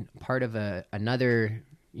been part of another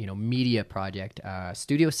media project,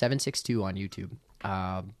 Studio 762 on YouTube.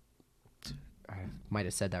 I might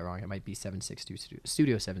have said that wrong. It might be 762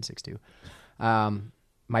 Studio 762.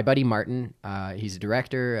 My buddy Martin, he's a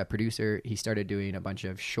director, a producer. He started doing a bunch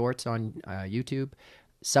of shorts on YouTube.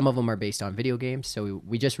 Some of them are based on video games. So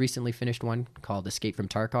we just recently finished one called Escape from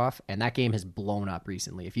Tarkov, and that game has blown up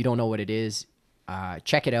recently. If you don't know what it is,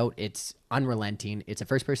 check it out. It's unrelenting. It's a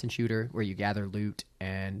first-person shooter where you gather loot,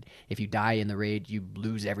 and if you die in the raid, you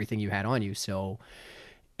lose everything you had on you. So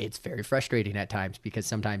it's very frustrating at times, because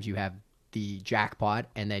sometimes you have the jackpot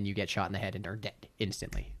and then you get shot in the head and are dead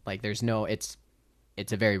instantly. Like it's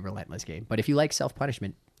a very relentless game. But if you like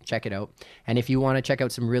self-punishment, check it out. And if you want to check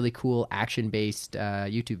out some really cool action-based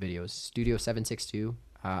YouTube videos, Studio 762.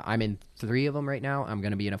 I'm in 3 of them right now. I'm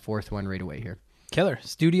going to be in a 4th one right away here. Killer.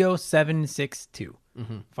 Studio 762.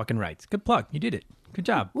 Fucking right. Good plug. You did it. Good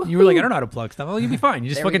job. You were like, I don't know how to plug stuff. Well, you'll be fine. You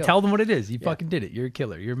just fucking tell them what it is. You fucking did it. You're a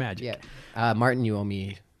killer. You're magic. Yeah. Martin, you owe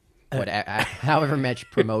me however much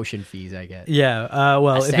promotion fees I get. Yeah.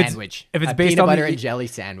 Well, a sandwich. If it's a based peanut on butter the, and jelly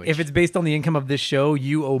sandwich. If it's based on the income of this show,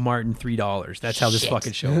 you owe Martin $3. That's how this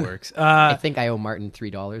fucking show works. I think I owe Martin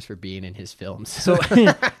 $3 for being in his films. So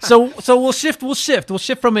we'll shift. We'll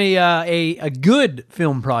shift from a good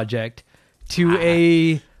film project to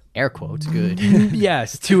a air quotes good.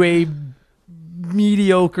 Yes, to a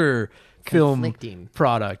mediocre film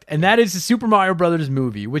product, and that is the Super Mario Brothers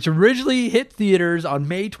movie, which originally hit theaters on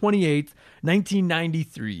May 28th,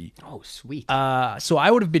 1993. Oh, sweet. So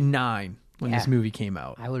I would have been 9 when this movie came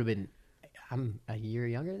out. I would have been. I'm a year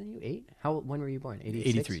younger than you. 8. When were you born? 86?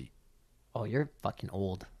 83. Oh, you're fucking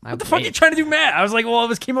old. What the fuck are you trying to do math? I was like, well,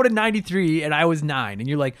 this came out in 93 and I was 9. And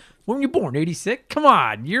you're like, when were you born? 86? Come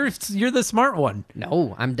on. You're the smart one.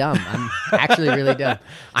 No, I'm dumb. I'm actually really dumb.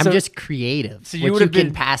 I'm just creative. So you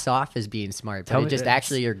can pass off as being smart, but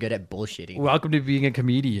actually you're good at bullshitting. Welcome to being a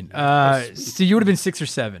comedian. So you would have been 6 or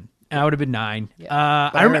 7. And I would have been 9. Yeah.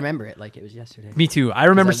 I remember it like it was yesterday. Me too. I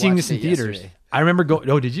remember seeing this in theaters. Yesterday. I remember going.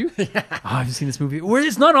 Oh, did you? I haven't seen this movie.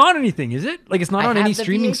 It's not on anything, is it? Like it's not on any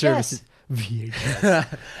streaming services.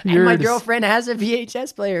 VHS. And my girlfriend has a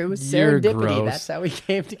VHS player. It was serendipity. That's how we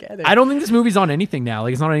came together. I don't think this movie's on anything now.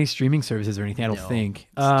 Like it's not on any streaming services or anything. I don't think.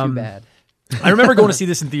 It's too bad. I remember going to see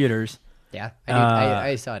this in theaters. Yeah,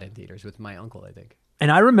 I saw it in theaters with my uncle, I think.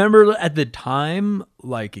 And I remember at the time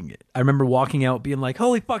liking it. I remember walking out being like,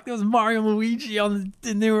 holy fuck, that was Mario and Luigi and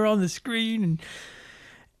they were on the screen.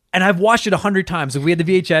 And I've watched it 100 times. If we had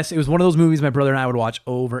the VHS, it was one of those movies my brother and I would watch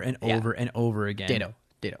over and over and over again. Ditto.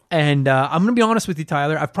 And I'm going to be honest with you,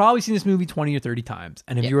 Tyler. I've probably seen this movie 20 or 30 times.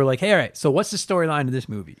 And if you were like, hey, all right, so what's the storyline of this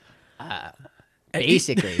movie?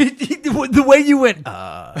 Basically. The way you went,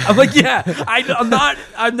 I'm like, yeah, I'm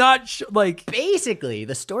not like. Basically,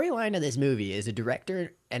 the storyline of this movie is a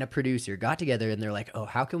director and a producer got together and they're like, oh,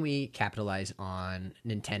 how can we capitalize on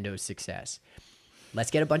Nintendo's success?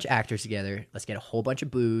 Let's get a bunch of actors together. Let's get a whole bunch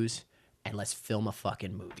of booze. And let's film a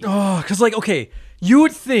fucking movie. Oh, because like, okay, you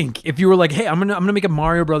would think if you were like, hey, I'm gonna make a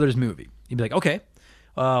Mario Brothers movie. You'd be like, okay,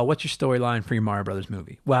 what's your storyline for your Mario Brothers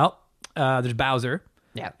movie? Well, there's Bowser.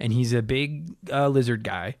 Yeah. And he's a big lizard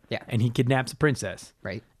guy. Yeah. And he kidnaps a princess.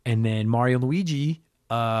 Right. And then Mario and Luigi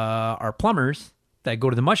are plumbers that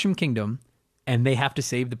go to the Mushroom Kingdom and they have to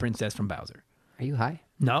save the princess from Bowser. Are you high?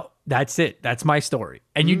 No, that's it. That's my story.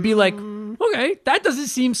 And you'd be like, Okay, that doesn't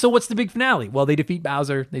seem. So what's the big finale? Well, they defeat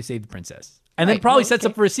Bowser. They save the princess. And then Right, probably well, sets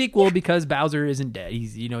up okay. for a sequel because Bowser isn't dead.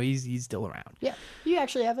 He's still around. Yeah, you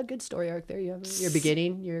actually have a good story arc there. You have your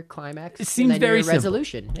beginning, your climax. It seems and then very your simple.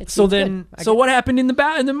 resolution. It So seems then, good. so what happened in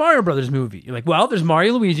the Mario Brothers movie? You're like, well, there's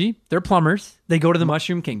Mario, Luigi. They're plumbers. They go to the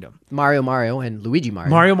Mushroom Kingdom. Mario, and Luigi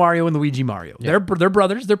Mario. Mario, and Luigi Mario. They're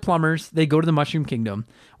brothers. They're plumbers. They go to the Mushroom Kingdom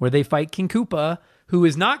where they fight King Koopa, who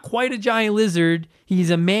is not quite a giant lizard. He's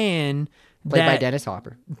a man. Played by Dennis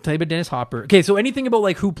Hopper. Played by Dennis Hopper. Okay, so anything about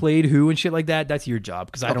like who played who and shit like that, that's your job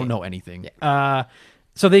because I don't know anything.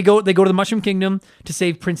 So they go to the Mushroom Kingdom to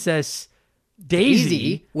save Princess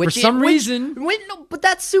Daisy for some reason. No, but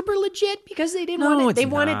that's super legit because they didn't No, want it. it's They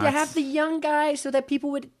wanted to not. have the young guy so that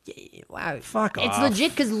people would. Wow, Fuck It's off.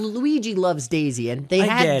 legit because Luigi loves Daisy, and they I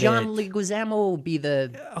had get John it. Leguizamo be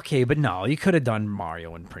the. Okay, but no, you could have done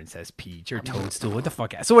Mario and Princess Peach or Toadstool. What the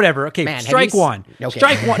fuck? So whatever. Okay, Man, have strike you s- one. Okay.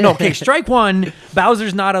 Strike one. No, okay, strike one.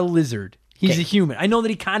 Bowser's not a lizard. He's Okay. a human. I know that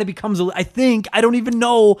he kind of becomes a. I think I don't even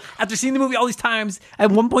know. After seeing the movie all these times, at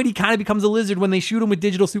one point he kind of becomes a lizard when they shoot him with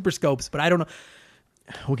digital super scopes. But I don't know.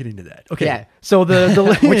 We'll get into that. Okay. Yeah. So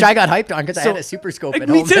the Which I got hyped on because I So- had a super scope at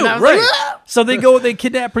me home. too. and I was Right. like, "Ah!" So they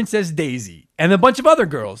kidnap Princess Daisy and a bunch of other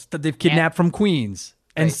girls that they've kidnapped from Queens.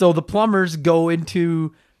 And Right. so the plumbers go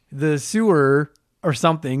into the sewer or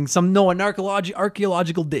something, an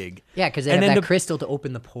archaeological dig. Yeah, because they And have end that up- crystal to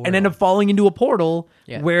open the portal. and end up falling into a portal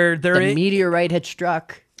Yeah. where the they're meteorite had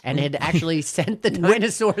struck and had actually sent the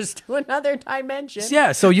dinosaurs to another dimension.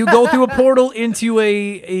 yeah. So you go through a portal into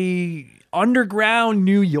a underground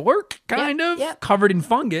New York, kind Yeah, of yeah. covered in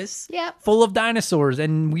fungus, Yeah. full of dinosaurs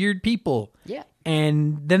and weird people. Yeah.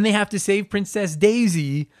 And then they have to save Princess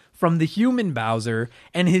Daisy from the human Bowser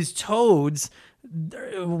and his toads,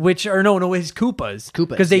 which are his Koopas. Koopas,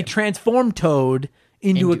 Because they yeah. transform Toad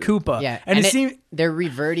into a Koopa. Yeah, And it seems. they're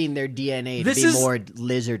reverting their DNA to This be is- more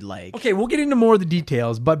lizard-like. Okay, we'll get into more of the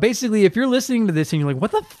details, but basically, if you're listening to this and you're like, what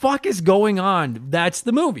the fuck is going on? That's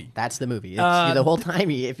the movie. That's the movie. It's, the whole time,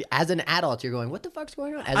 if as an adult, you're going, "What the fuck's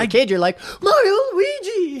going on?" As a kid, you're like, "Mario,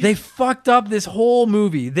 Luigi." They fucked up this whole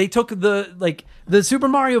movie. They took the Super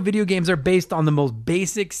Mario video games are based on the most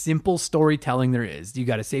basic, simple storytelling there is. You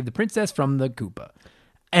got to save the princess from the Koopa.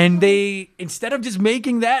 And they, instead of just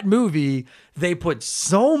making that movie, they put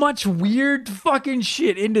so much weird fucking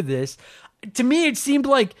shit into this. To me, it seemed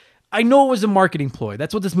like, I know it was a marketing ploy.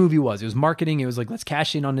 That's what this movie was. It was marketing. It was like, let's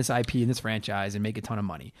cash in on this IP and this franchise and make a ton of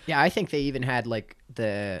money. Yeah, I think they even had like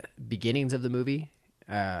the beginnings of the movie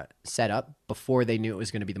set up before they knew it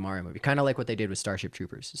was going to be the Mario movie. Kind of like what they did with Starship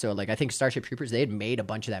Troopers. So like I think Starship Troopers, they had made a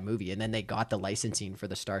bunch of that movie and then they got the licensing for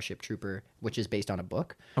the Starship Trooper, which is based on a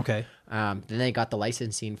book. Okay. Then they got the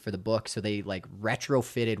licensing for the book, so they like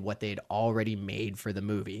retrofitted what they'd already made for the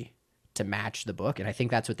movie to match the book, and I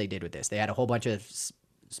think that's what they did with this. They had a whole bunch of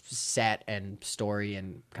set and story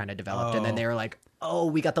and kind of developed, and then they were like, "Oh,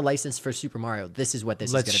 we got the license for Super Mario. This is what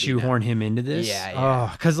this Let's is going to be." shoehorn him into this. Yeah, yeah.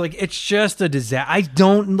 Oh, because like it's just a disaster. I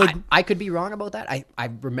don't like. I could be wrong about that. I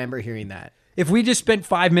remember hearing that. If we just spent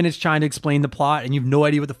 5 minutes trying to explain the plot and you have no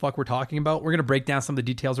idea what the fuck we're talking about, we're going to break down some of the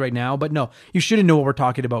details right now. But no, you shouldn't know what we're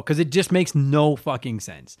talking about because it just makes no fucking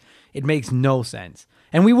sense. It makes no sense.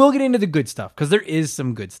 And we will get into the good stuff because there is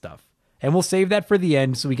some good stuff. And we'll save that for the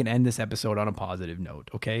end so we can end this episode on a positive note,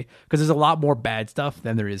 okay? Because there's a lot more bad stuff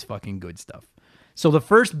than there is fucking good stuff. So the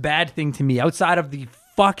first bad thing to me, outside of the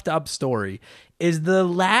fucked up story, is the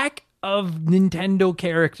lack of Nintendo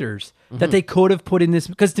characters that they could have put in this.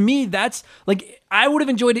 Because to me, that's like, I would have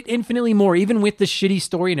enjoyed it infinitely more, even with the shitty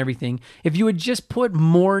story and everything, if you had just put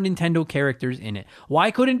more Nintendo characters in it.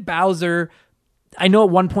 Why couldn't Bowser... I know at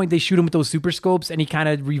one point they shoot him with those super scopes and he kind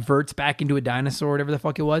of reverts back into a dinosaur, whatever the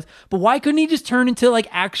fuck it was. But why couldn't he just turn into like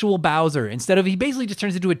actual Bowser instead of he basically just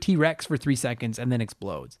turns into a T-Rex for 3 seconds and then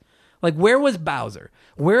explodes? Like, where was Bowser?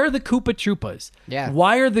 Where are the Koopa Troopas? Yeah.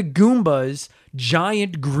 Why are the Goombas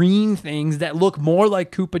giant green things that look more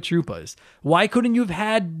like Koopa Troopas? Why couldn't you have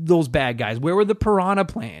had those bad guys? Where were the piranha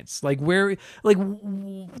plants? Like,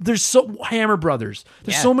 there's so Hammer Brothers.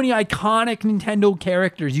 There's so many iconic Nintendo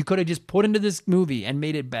characters you could have just put into this movie and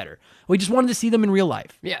made it better. We just wanted to see them in real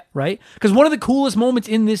life. Yeah. Right? Because one of the coolest moments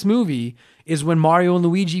in this movie is when Mario and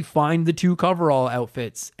Luigi find the 2 coverall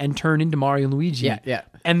outfits and turn into Mario and Luigi. Yeah, yeah.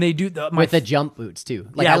 And they do With the jump boots too.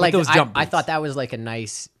 Like Yeah, I with like those jump I boots. thought that was like a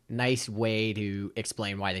nice way to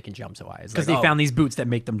explain why they can jump so high. because they found these boots that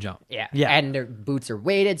make them jump. Yeah. Yeah. And their boots are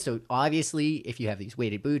weighted, so obviously if you have these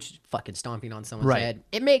weighted boots, fucking stomping on someone's Right. head,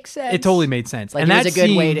 it makes sense. It totally made sense. Like And it was that a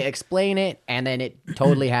good way scene- to explain it, and then it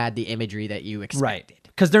totally had the imagery that you expected. Right.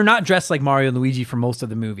 because they're not dressed like Mario and Luigi for most of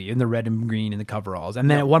the movie in the red and green and the coveralls. And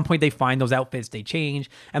then at one point they find those outfits, they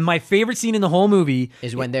change. And my favorite scene in the whole movie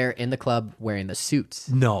is when they're in the club wearing the suits.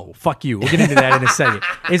 No, fuck you. We'll get into that in a second.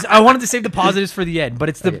 I wanted to save the positives for the end,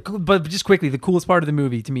 but but just quickly, the coolest part of the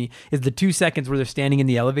movie to me is the 2 seconds where they're standing in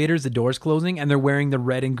the elevators, the doors closing, and they're wearing the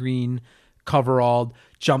red and green coverall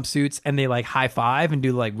jumpsuits, and they like high five and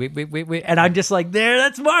do like wait, and I'm just like, there,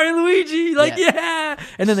 that's Mario and Luigi, like yeah,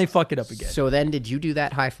 and then they fuck it up again. So then, did you do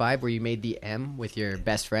that high five where you made the M with your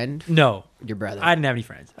best friend? No, your brother. I didn't have any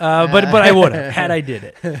friends, but I would have had I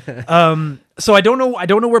did it. So I don't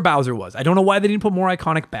know where Bowser was. I don't know why they didn't put more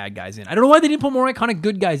iconic bad guys in. I don't know why they didn't put more iconic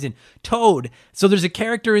good guys in. Toad. So there's a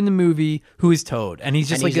character in the movie who is Toad, and he's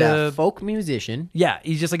he's a folk musician. Yeah,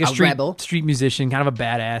 he's just like a street musician, kind of a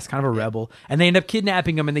badass, kind of a rebel, and they end up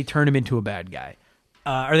kidnapping him and they turn him into a bad guy,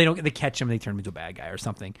 or they catch him and they turn him into a bad guy or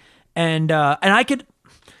something. And I could,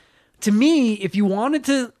 to me, if you wanted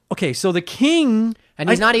to, okay, so the king, and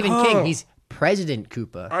he's not even king, he's President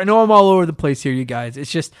Koopa. I know I'm all over the place here, you guys.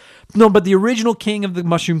 It's just but the original king of the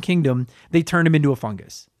Mushroom Kingdom, they turned him into a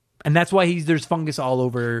fungus. And that's why there's fungus all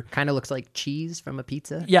over. Kind of looks like cheese from a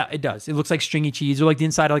pizza. Yeah, it does. It looks like stringy cheese or like the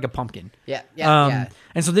inside of like a pumpkin. Yeah.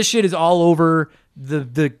 And so this shit is all over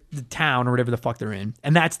the town or whatever the fuck they're in.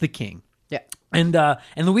 And that's the king. Yeah. And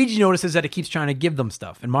Luigi notices that it keeps trying to give them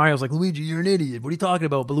stuff. And Mario's like, Luigi, you're an idiot. What are you talking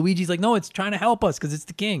about? But Luigi's like, no, it's trying to help us because it's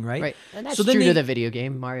the king, right? Right. And that's true to the video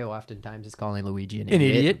game. Mario oftentimes is calling Luigi an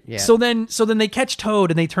idiot. Yeah. So then they catch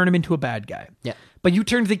Toad and they turn him into a bad guy. Yeah. But you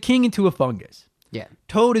turned the king into a fungus. Yeah.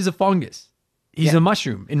 Toad is a fungus. He's a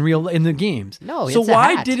mushroom in the games. No, so it's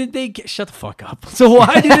why a hat. didn't they shut the fuck up? So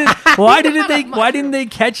why didn't they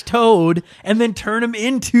catch Toad and then turn him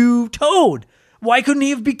into Toad? Why couldn't he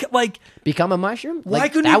have become a mushroom? Why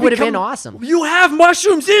couldn't that he would have been awesome? You have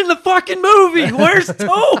mushrooms in the fucking movie. Where's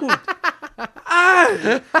Toad?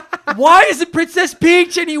 Why isn't Princess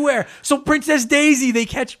Peach anywhere? So Princess Daisy, they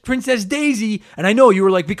catch Princess Daisy, and I know you were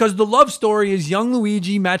like, because the love story is young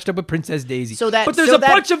Luigi matched up with Princess Daisy. But there's a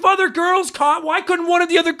bunch of other girls caught. Why couldn't one of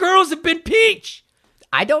the other girls have been Peach?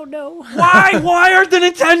 I don't know. Why aren't the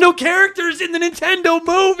Nintendo characters in the Nintendo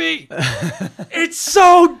movie? It's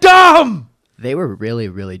so dumb. They were really,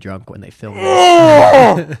 really drunk when they filmed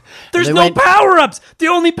it. There's no power-ups. The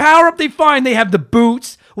only power-up they find, they have the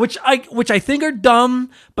boots, which I think are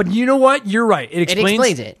dumb, but you know what? You're right. It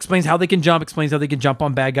explains how they can jump, explains how they can jump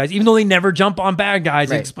on bad guys. Even though they never jump on bad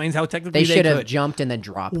guys, It explains how technically they should have jumped and then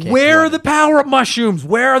drop kicked. Where are the power-up mushrooms?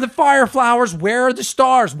 Where are the fire flowers? Where are the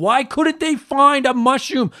stars? Why couldn't they find a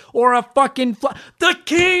mushroom or a fucking The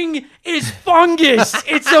king is fungus.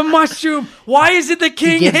 It's a mushroom. Why is it the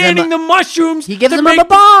king handing the mushrooms? He gives them a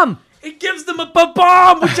bomb. He gives them a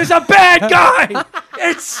bomb, which is a bad guy.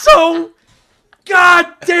 It's so...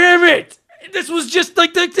 God damn it. This was just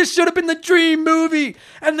like, this should have been the dream movie.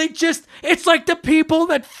 And it's like the people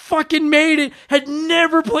that fucking made it had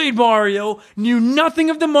never played Mario, knew nothing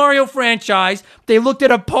of the Mario franchise. They looked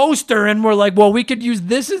at a poster and were like, well, we could use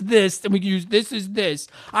this as this, and we could use this as this.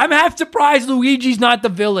 I'm half surprised Luigi's not the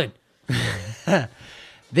villain.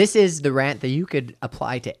 This is the rant that you could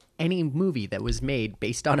apply to any movie that was made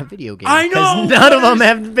based on a video game. I know! None of them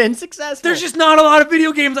have been successful. There's just not a lot of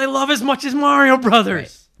video games I love as much as Mario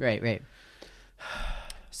Brothers. Right.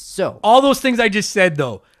 So, all those things I just said,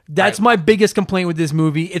 though, that's my biggest complaint with this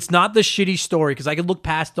movie. It's not the shitty story, because I could look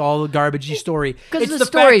past all the garbagey story. Because the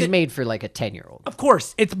story's made for like a 10-year-old. Of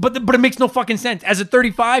course. But it makes no fucking sense. As a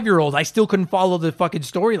 35-year-old, I still couldn't follow the fucking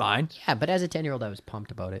storyline. Yeah, but as a 10-year-old, I was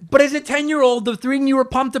pumped about it. But as a 10-year-old, the thing you were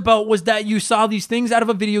pumped about was that you saw these things out of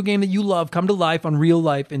a video game that you love come to life on real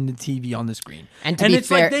life in the TV on the screen. And it's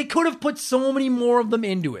fair, like they could have put so many more of them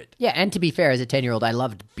into it. Yeah, and to be fair, as a 10-year-old, I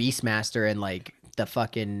loved Beastmaster and like...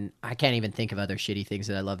 I can't even think of other shitty things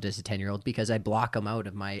that I loved as a 10-year-old because I block them out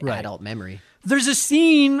of my adult memory. There's a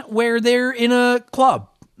scene where they're in a club,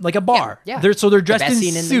 like a bar. Yeah. They're dressed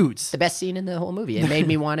in suits. The best scene in the whole movie. It made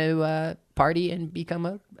me want to party and become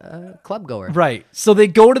a club goer. Right. So they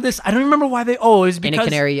go to this. I don't remember why it was because in a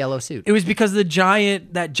canary yellow suit. It was because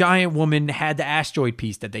that giant woman had the asteroid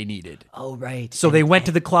piece that they needed. Oh, right. So they went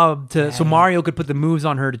to the club so Mario could put the moves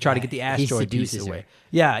on her to try to get the asteroid piece away. Her.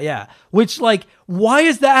 Yeah. Which, like, why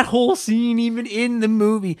is that whole scene even in the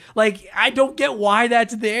movie? Like, I don't get why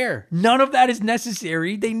that's there. None of that is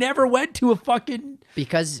necessary. They never went to a fucking...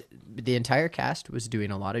 Because the entire cast was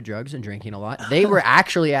doing a lot of drugs and drinking a lot. They were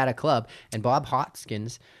actually at a club, and Bob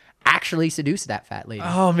Hoskins actually seduced that fat lady.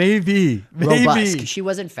 Oh, maybe. Robust. She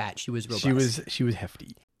wasn't fat. She was robust. She was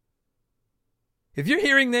hefty. If you're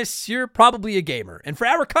hearing this, you're probably a gamer. And for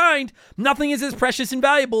our kind, nothing is as precious and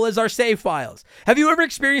valuable as our save files. Have you ever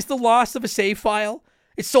experienced the loss of a save file?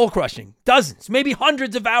 It's soul-crushing. Dozens, maybe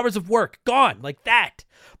hundreds of hours of work gone like that.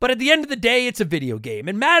 But at the end of the day, it's a video game.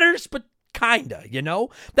 It matters, but kinda, you know?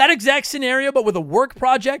 That exact scenario, but with a work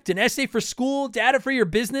project, an essay for school, data for your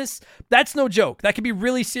business, that's no joke. That can be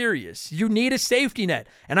really serious. You need a safety net.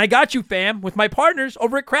 And I got you, fam, with my partners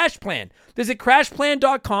over at CrashPlan. Visit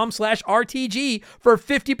CrashPlan.com/RTG for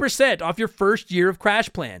 50% off your first year of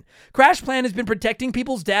CrashPlan. CrashPlan has been protecting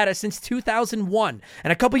people's data since 2001.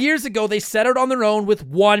 And a couple years ago, they set out on their own with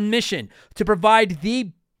one mission: to provide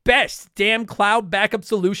the best damn cloud backup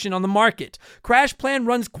solution on the market. CrashPlan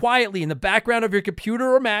runs quietly in the background of your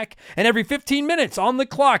computer or Mac, and every 15 minutes on the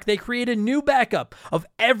clock, they create a new backup of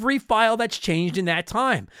every file that's changed in that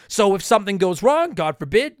time. So if something goes wrong, God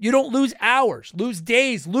forbid, you don't lose hours, lose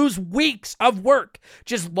days, lose weeks of work.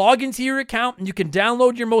 Just log into your account and you can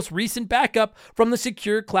download your most recent backup from the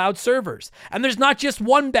secure cloud servers. And there's not just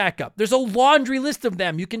one backup. There's a laundry list of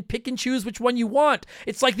them. You can pick and choose which one you want.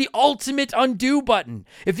 It's like the ultimate undo button.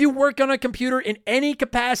 If you work on a computer in any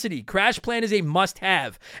capacity, CrashPlan is a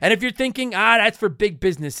must-have. And if you're thinking, that's for big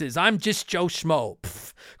businesses, I'm just Joe Schmo.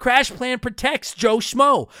 CrashPlan protects Joe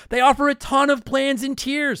Schmo. They offer a ton of plans and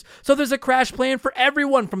tiers. So there's a Crash Plan for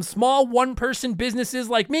everyone, from small one-person businesses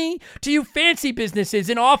like me to you fancy businesses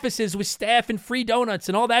in offices with staff and free donuts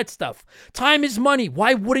and all that stuff. Time is money.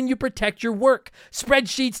 Why wouldn't you protect your work?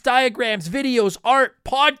 Spreadsheets, diagrams, videos, art,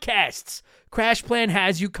 podcasts. CrashPlan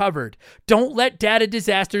has you covered. Don't let data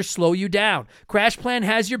disasters slow you down. CrashPlan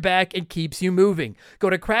has your back and keeps you moving. Go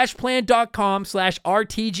to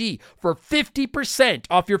CrashPlan.com/RTG for 50%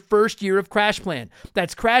 off your first year of CrashPlan.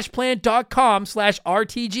 That's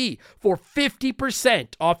CrashPlan.com/RTG for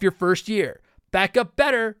 50% off your first year. Back up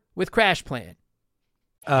better with CrashPlan.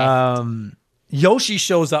 Yoshi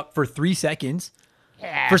shows up for 3 seconds.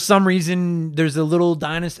 Yeah. For some reason, there's a little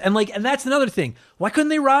dinosaur, and that's another thing. Why couldn't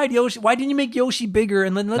they ride Yoshi? Why didn't you make Yoshi bigger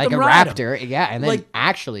and then let them ride him? Like a raptor, yeah. And then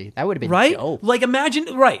actually, that would have been right. dope. Like imagine,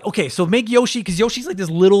 right? Okay, so make Yoshi, because Yoshi's like this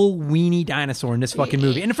little weenie dinosaur in this fucking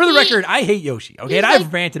movie. And for the record, I hate Yoshi. Okay, and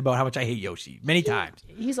I've ranted about how much I hate Yoshi many times.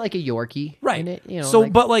 He's like a Yorkie, right? In it, you know, so,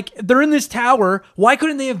 but they're in this tower. Why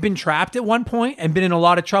couldn't they have been trapped at one point and been in a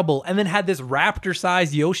lot of trouble, and then had this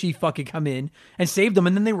raptor-sized Yoshi fucking come in and save them,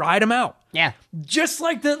 and then they ride him out? Yeah, just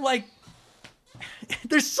like that.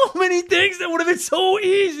 There's so many things that would have been so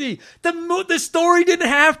easy. The story didn't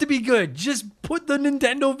have to be good. Just put the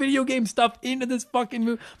Nintendo video game stuff into this fucking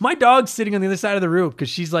movie. My dog's sitting on the other side of the room because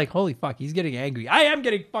she's like, holy fuck, he's getting angry. I am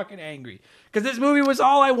getting fucking angry because this movie was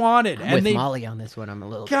all I wanted. I'm with Molly on this one. I'm a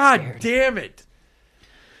little God scared. Damn it.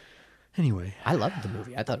 Anyway. I loved the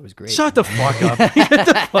movie. I thought it was great. Shut the fuck up. Get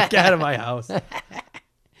the fuck out of my house.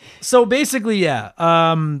 So basically, yeah.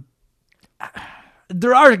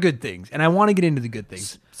 There are good things, and I want to get into the good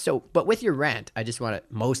things. So, but with your rant, I just want to,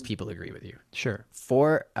 most people agree with you. Sure.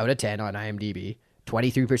 4 out of 10 on IMDb,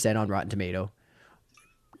 23% on Rotten Tomato.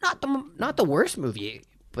 Not the worst movie,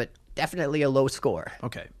 but definitely a low score.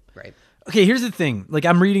 Okay. Right. Okay, here's the thing.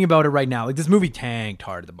 I'm reading about it right now. This movie tanked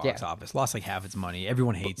hard at the box office. Lost half its money.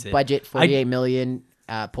 Everyone hates it. Budget, $48 million.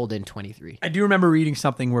 Pulled in 23. I do remember reading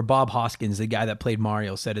something where Bob Hoskins, the guy that played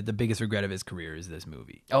Mario, said that the biggest regret of his career is this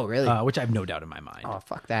movie. Oh, really? Which I have no doubt in my mind. Oh,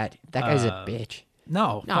 fuck that. That guy's a bitch.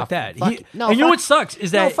 No, fuck that. And you know what sucks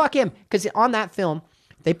is that... No, fuck him. Because on that film,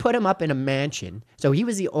 they put him up in a mansion. So he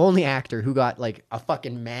was the only actor who got a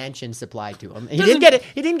fucking mansion supplied to him. He didn't get it.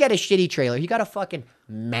 He didn't get a shitty trailer. He got a fucking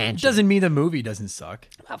mansion. Doesn't mean the movie doesn't suck.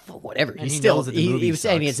 Whatever. And he was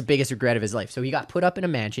saying it's the biggest regret of his life. So he got put up in a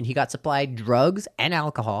mansion. He got supplied drugs and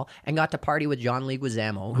alcohol and got to party with John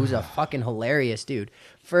Leguizamo, who's a fucking hilarious dude,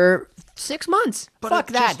 for 6 months. But fuck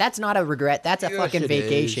that. That's not a regret. That's a fucking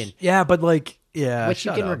vacation. Yeah, but yeah, which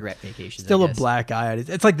you can regret vacations. Still a black eye.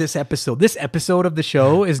 It's like this episode. This episode of the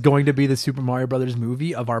show is going to be the Super Mario Brothers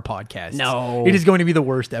movie of our podcast. No, it is going to be the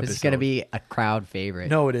worst episode. It's going to be a crowd favorite.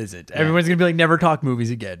 No, it isn't. Yeah. Everyone's going to be like, never talk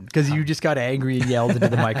movies again because you just got angry and yelled into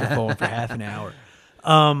the microphone for half an hour.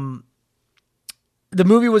 The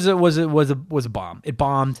movie was a bomb. It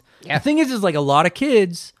bombed. Yeah. The thing is a lot of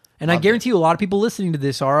kids. And I guarantee you a lot of people listening to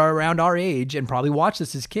this are around our age and probably watched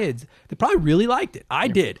this as kids. They probably really liked it. I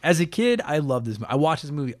did. As a kid, I loved this movie. I watched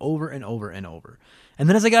this movie over and over and over. And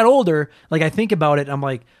then as I got older, I think about it, and I'm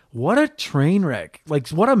like, what a train wreck.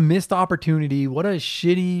 What a missed opportunity. What a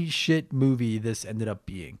shitty shit movie this ended up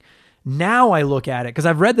being. Now I look at it, because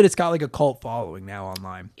I've read that it's got a cult following now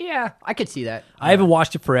online. Yeah, I could see that. I haven't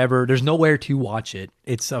watched it forever. There's nowhere to watch it.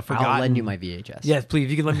 It's forgotten. I'll lend you my VHS. Yes, please.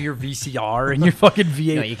 You can lend me your VCR and your fucking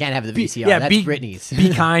VHS. No, you can't have the VCR. That's Britney's.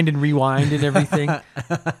 Be kind and rewind and everything. When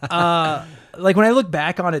I look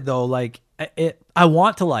back on it, though, I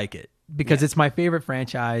want to like it because it's my favorite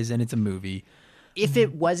franchise and it's a movie. if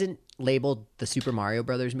it wasn't labeled the Super Mario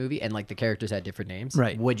Brothers movie and like the characters had different names,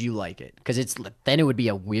 Right. would you like it? Because then it would be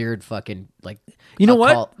a weird fucking like. You know a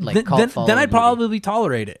what? cult- like then cult then following I'd movie. probably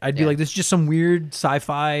tolerate it. I'd be Yeah. like, this is just some weird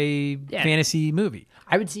sci-fi Yeah. fantasy movie.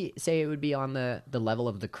 I would say it would be on the level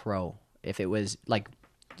of The Crow if it was like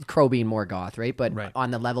Crow being more goth, right? But Right. on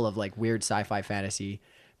the level of like weird sci-fi fantasy,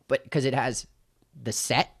 but because it has the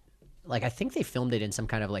set. Like I think they filmed it in some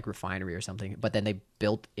kind of like refinery or something, but then they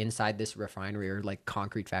built inside this refinery or like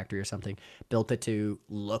concrete factory or something, built it to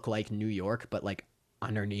look like New York, but like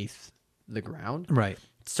underneath the ground. Right.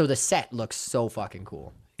 So the set looks so fucking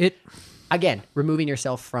cool. It Again, removing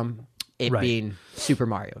yourself from it Right. being Super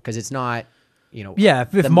Mario because it's not, you know. Yeah,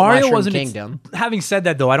 if the Mario Mushroom wasn't Kingdom. Having said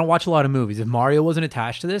that, though, I don't watch a lot of movies. If Mario wasn't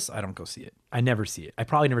attached to this, I don't go see it. I never see it.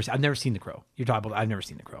 I've never seen The Crow. You're talking about. I've never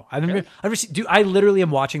seen The Crow. I've never seen. Dude, I literally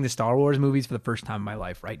am watching the Star Wars movies for the first time in my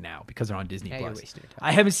life right now because they're on Disney Yeah, you're Plus. wasting your time.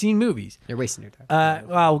 I haven't seen movies. You're wasting your time.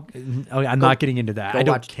 Well, I'm not getting into that. I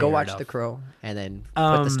don't care Go watch enough. The Crow and then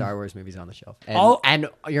put the Star Wars movies on the shelf. And, I'll- and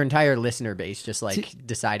your entire listener base just like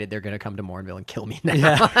decided they're going to come to Mournville and kill me now.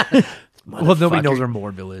 Yeah. Well, nobody knows Motherfucker.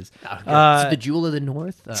 where Mournville is. It's the Jewel of the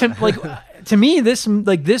North. To me,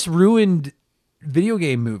 this ruined video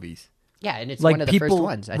game movies. Yeah, and it's Like, one of the first people-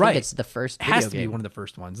 ones. I right. think it's the first It video has to game. be one of the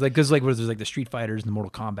first ones. Like, because like, there's like the Street Fighters and the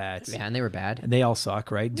Mortal Kombats. Yeah, and they were bad. And they all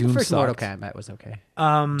suck, right? The Doom first sucked. Mortal Kombat was okay.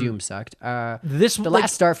 Doom sucked. The like-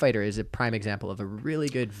 Last Starfighter is a prime example of a really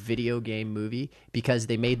good video game movie because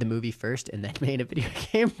they made the movie first and then made a video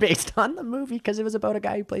game based on the movie because it was about a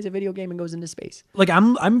guy who plays a video game and goes into space. Like I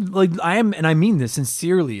am, and I mean this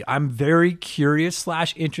sincerely. I'm very curious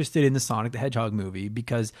 / interested in the Sonic the Hedgehog movie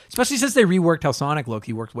because, especially since they reworked how Sonic looked,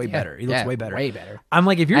 he worked way better. He looks yeah, way better. way better. I'm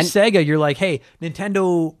like, if you're And- Sega, you're like, hey,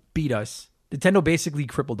 Nintendo beat us. Nintendo basically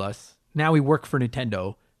crippled us. Now we work for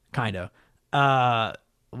Nintendo, kinda.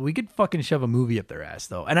 We could fucking shove a movie up their ass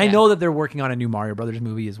though. And I know that they're working on a new Mario Brothers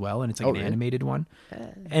movie as well, and it's like an really? animated one.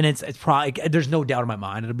 And it's probably, there's no doubt in my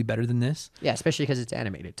mind it'll be better than this. Yeah, especially because it's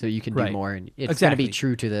animated, so you can do Right. more, and it's Exactly. going to be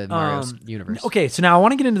true to the Mario's universe. Okay, so now I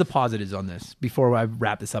want to get into the positives on this before I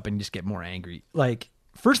wrap this up and just get more angry. Like,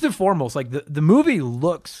 first and foremost, like the movie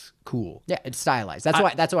looks cool. Yeah, it's stylized.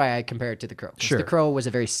 That's why I compare it to The Crow. 'Cause Sure. The Crow was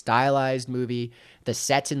a very stylized movie. The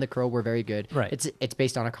sets in The Crow were very good. Right. It's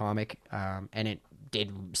based on a comic, and it did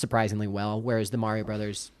surprisingly well. Whereas the Mario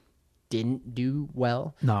Brothers didn't do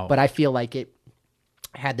well. No. but I feel like it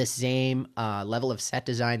had the same level of set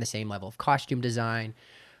design, the same level of costume design.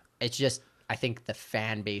 It's just I think the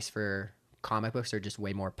fan base for comic books are just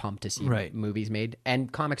way more pumped to see Right. movies made, and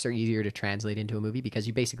comics are easier to translate into a movie because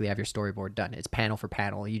you basically have your storyboard done. It's panel for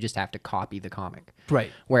panel. You just have to copy the comic.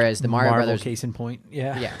 Right. Whereas the Mario Marvel Brothers, case in point.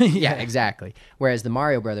 Yeah. yeah, yeah, exactly. Whereas the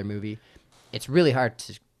Mario Brother movie, it's really hard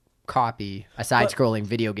to copy a side-scrolling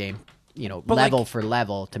video game, level like- for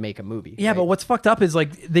level to make a movie. Yeah, right? but what's fucked up is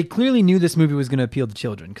like they clearly knew this movie was going to appeal to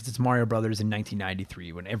children because it's Mario Brothers in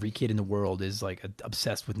 1993 when every kid in the world is like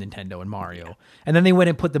obsessed with Nintendo and Mario. And then they went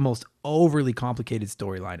and put the most overly complicated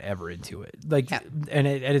storyline ever into it. Like, Yeah. and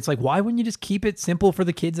it's like, why wouldn't you just keep it simple for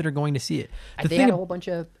the kids that are going to see it? The they thing had a ab- whole bunch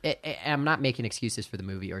of. I'm not making excuses for the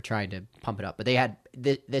movie or trying to pump it up, but they had.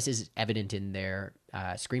 This is evident in their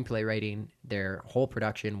screenplay writing. Their whole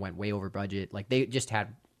production went way over budget. Like they just had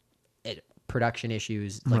production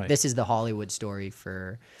issues. Like Right. this is the Hollywood story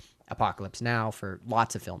for Apocalypse Now, for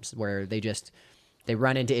lots of films where they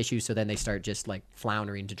run into issues, so then they start just like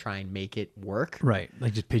floundering to try and make it work. Right,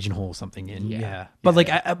 like just pigeonhole something in. Yeah. Yeah, but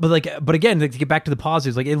but again, like, to get back to the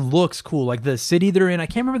positives, like it looks cool. Like the city they're in, I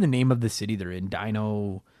can't remember the name of the city they're in.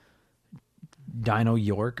 Dino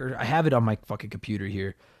York, or I have it on my fucking computer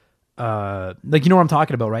here. Like, you know what I'm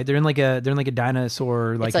talking about, right? They're in like a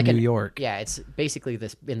dinosaur It's New York. Yeah, it's basically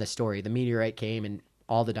this in the story. The meteorite came and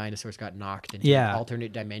all the dinosaurs got knocked into Yeah. an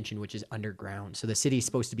alternate dimension, which is underground. So the city's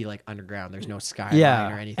supposed to be like underground. There's no skyline Yeah,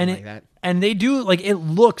 or anything and like that. And they do like it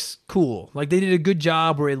looks cool. Like they did a good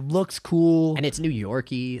job where it looks cool. And it's New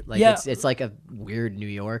Yorky. Like Yeah. it's like a weird New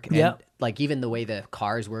York. And Yeah. like even the way the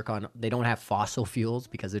cars work they don't have fossil fuels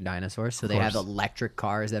because they're dinosaurs. So they have course. electric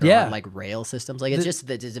cars that are Yeah. on like rail systems. Like it's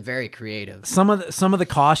very creative. Some of the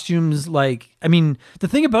costumes, like, I mean, the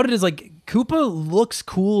thing about it is like Koopa looks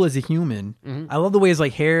cool as a human. I love the way his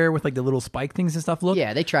like hair with like the little spike things and stuff look.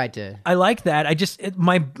 Yeah, they tried to. I like that.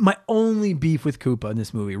 My only beef with Koopa in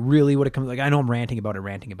this movie, really what it comes, like, I know I'm ranting about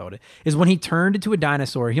it, is when he turned into a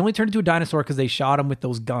dinosaur. He only turned into a dinosaur because they shot him with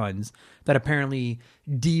those guns that apparently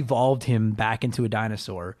devolved him back into a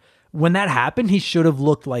dinosaur. when that happened, he should have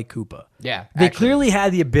looked like Koopa. Yeah, They actually. clearly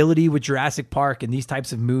had the ability with Jurassic Park and these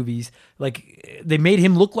types of movies. Like, they made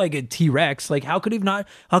him look like a T-Rex. Like, how couldn't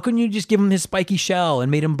you just give him his spiky shell and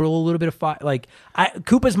made him blow a little bit of fire? Like,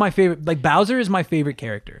 Koopa's my favorite. Like, Bowser is my favorite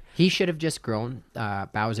character. He should have just grown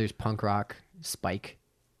Bowser's punk rock spike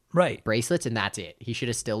Right. bracelets, and that's it. He should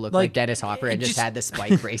have still looked Like, like Dennis Hopper and it just just- had the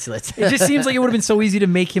spike bracelets. It just seems like it would have been so easy to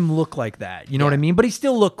make him look like that. You know what I mean? But he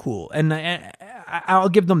still looked cool. And I'll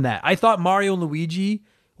give them that. I thought Mario and Luigi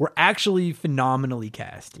were actually phenomenally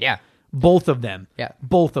cast. Yeah. Both of them. Yeah.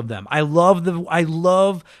 Both of them. I love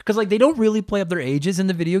because like they don't really play up their ages in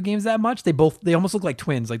the video games that much. They almost look like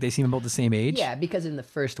twins. Like they seem about the same age. Yeah, because in the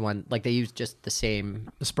first one, like they used just the same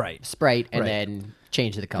The sprite. sprite and Right. then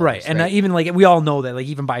changed the colors. Right. And even like we all know that like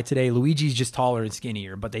even by today, Luigi's just taller and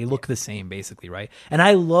skinnier, but they look the same basically, right? And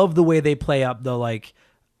I love the way they play up the like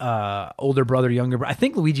older brother, younger brother. I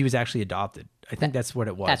think Luigi was actually adopted. I think that's what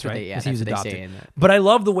it was, that's what right? they- yeah, 'Cause he that's was what they adopted. say in that. But I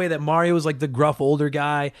love the way that Mario was like the gruff older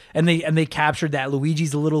guy, and they captured that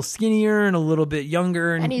Luigi's a little skinnier and a little bit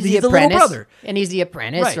younger, and he's the the little apprentice. brother. And he's the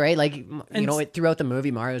apprentice, Right. right? Like, And throughout the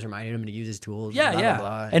movie, Mario's reminding him to use his tools. Yeah, blah, yeah. Blah,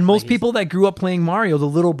 blah. And most Like, people that grew up playing Mario, the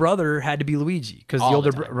little brother had to be Luigi because the All the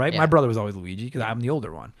older, time, right? yeah. My brother was always Luigi because I'm the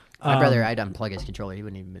older one. My brother, I'd unplug his controller. He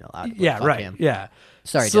wouldn't even been allowed to. Yeah, Fuck right. him. Yeah.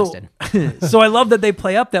 Sorry, So- Justin. So I love that they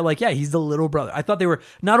play up that like, yeah, he's the little brother. I thought they were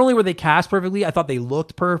not only were they cast perfectly, I thought they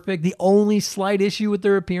looked perfect. The only slight issue with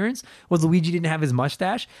their appearance was Luigi didn't have his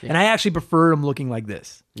mustache, and I actually prefer him looking like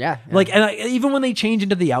this. Yeah. Like, and even when they change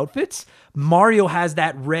into the outfits, Mario has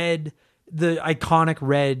that red, the iconic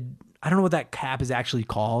red. I don't know what that cap is actually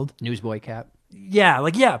called. Newsboy cap.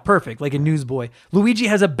 Yeah, perfect. Like a newsboy. Luigi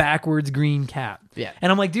has a backwards green cap. Yeah. And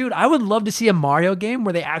I'm like, dude, I would love to see a Mario game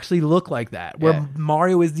where they actually look like that. Where Yeah.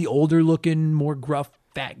 Mario is the older looking, more gruff,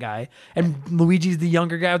 fat guy. And Luigi's the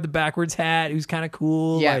younger guy with the backwards hat who's kind of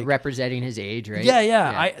cool. Yeah, like- representing his age, right?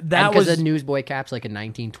 Yeah. That because was- the newsboy cap's like a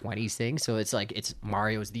 1920s thing, so it's like it's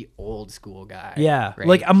Mario's the old school guy. Yeah. right?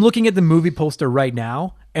 Like I'm looking at the movie poster right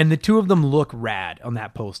now, and the two of them look rad on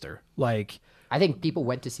that poster. Like I think people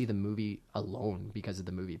went to see the movie alone because of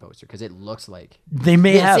the movie poster because it looks like they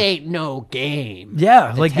may this have. ain't no game.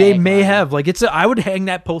 Yeah, The like they may tagline. have. Like I would hang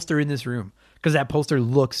that poster in this room because that poster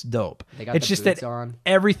looks dope. They got It's the just boots that on.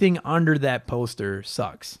 everything under that poster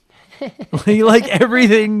sucks. Like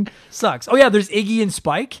everything sucks. Oh yeah, there's Iggy and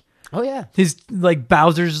Spike. Oh yeah, His like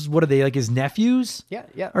Bowser's. What are they like? His nephews?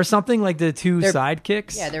 yeah. Or something like the 2 They're-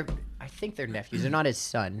 sidekicks. Yeah, I think they're nephews. They're not his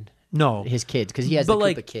son. no His kids, because he has But the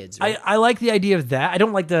like Koopa kids. Right? I like the idea of that. I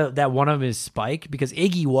don't like that one of them is Spike because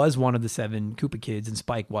Iggy was one of the 7 Koopa kids and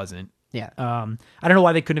Spike wasn't. Yeah. I don't know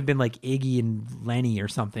why they couldn't have been like Iggy and Lenny or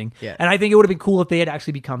something. Yeah. And I think it would have been cool if they had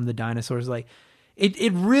actually become the dinosaurs. Like,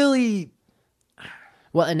 it really.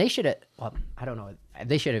 Well, and they should have. Well, I don't know.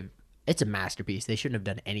 They should have. It's a masterpiece. They shouldn't have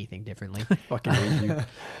done anything differently. Fucking hate you.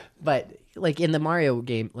 But like in the Mario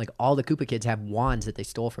game, like all the Koopa kids have wands that they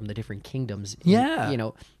stole from the different kingdoms. And, Yeah. you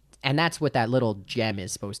know, and that's what that little gem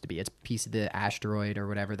is supposed to be. It's a piece of the asteroid or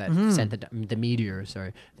whatever that Mm-hmm. sent the meteor,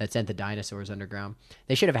 sorry, that sent the dinosaurs underground.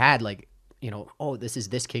 They should have had like, you know, oh, this is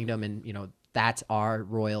this kingdom, and you know that's our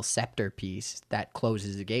royal scepter piece that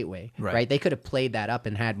closes the gateway. Right. They could have played that up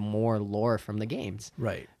and had more lore from the games.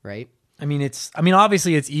 Right. Right. I mean,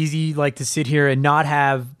 obviously it's easy like to sit here and not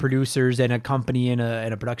have producers and a company and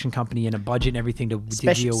a production company and a budget and everything to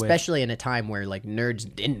deal with. Especially in a time where like nerds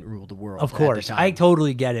didn't rule the world. Of at the course, time. I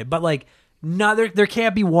totally get it. But like, no, there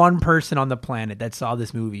can't be one person on the planet that saw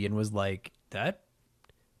this movie and was like,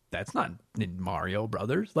 that's not Mario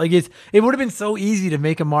Brothers. Like it would have been so easy to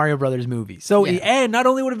make a Mario Brothers movie. So Yeah. and not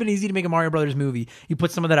only would it have been easy to make a Mario Brothers movie, you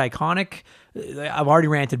put some of that iconic. I've already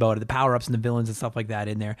ranted about it, the power ups and the villains and stuff like that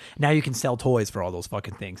in there. Now you can sell toys for all those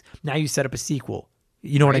fucking things. Now you set up a sequel.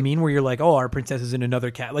 You know what I Right. mean? Where you're like, oh, our princess is in another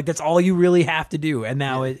cat. Like that's all you really have to do. And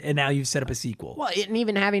now now you've set up a sequel. Well, and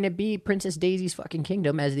even having it be Princess Daisy's fucking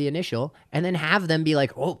kingdom as the initial, and then have them be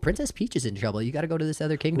like, "Oh, Princess Peach is in trouble. You got to go to this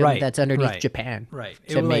other kingdom Right, that's underneath right, Japan, right?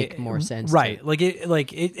 To It was make more sense, right? to-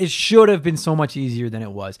 Like it should have been so much easier than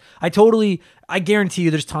it was. I guarantee you,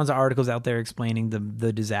 there's tons of articles out there explaining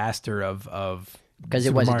the disaster of because it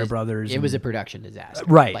Super was Mario Brothers. It was a and- production disaster,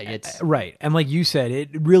 right, Like it's right, and like you said, it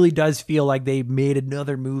really does feel like they made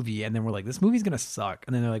another movie, and then we're like, this movie's gonna suck,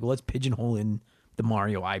 and then they're like, well, let's pigeonhole in the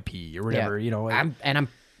Mario IP or whatever, yeah. you know. Like,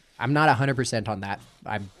 I'm not 100% on that.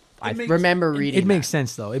 I makes- remember reading. It makes that.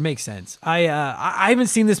 sense though. It makes sense. I haven't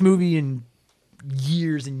seen this movie in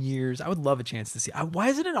years and years. I would love a chance to see. Why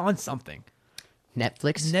isn't it on something?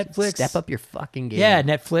 Netflix, step up your fucking game. Yeah,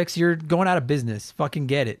 Netflix, you're going out of business. Fucking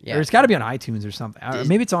get it. Yeah. Or it's got to be on iTunes or something. Or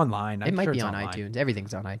maybe it's online. It might be on iTunes.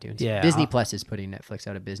 Everything's on iTunes. Yeah. Disney Plus is putting Netflix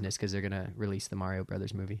out of business because they're gonna release the Mario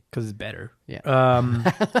Brothers movie. Because it's better. Yeah.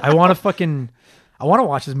 I want to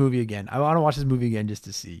watch this movie again. I want to watch this movie again just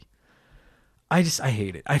to see. I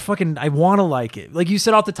hate it. I want to like it. Like you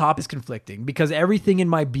said off the top, is conflicting because everything in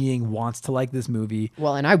my being wants to like this movie.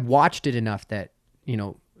 Well, and I watched it enough that,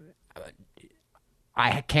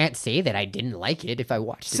 I can't say that I didn't like it if I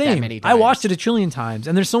watched it that many times. I watched it a trillion times,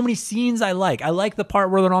 and there's so many scenes I like. I like the part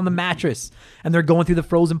where they're on the mattress and they're going through the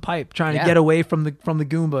frozen pipe trying to get away from the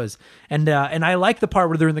Goombas, and I like the part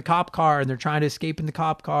where they're in the cop car and they're trying to escape in the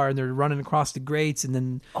cop car and they're running across the grates, and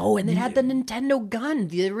then and they had the Nintendo gun,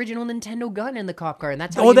 the original Nintendo gun in the cop car, and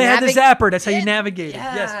that's how they had the zapper. That's how you navigate it.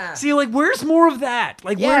 Yes. See, like, where's more of that?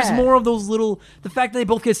 Like, where's more of those little? The fact that they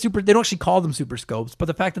both get they don't actually call them super scopes, but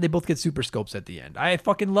the fact that they both get super scopes at the end, I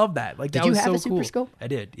fucking love that. Like, did that you was have so a super cool. scope? I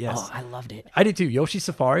did. Yes. Oh, I loved it. I did too. Yoshi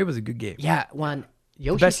Safari was a good game. Yeah, one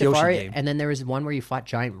Yoshi best Yoshi Safari, game. and then there was one where you fought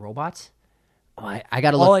giant robots. Oh, I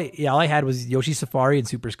gotta look. All I had was Yoshi Safari and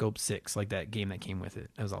Super Scope 6, like that game that came with it.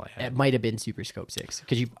 That was all I had. It might have been Super Scope 6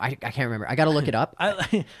 because I can't remember. I gotta look it up.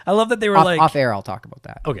 I love that they were off air. I'll talk about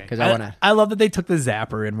that. Okay, because I want to. I love that they took the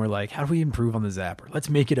zapper and were like, "How do we improve on the zapper? Let's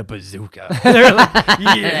make it a bazooka." They're like,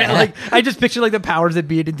 yeah, like I just picture like the powers that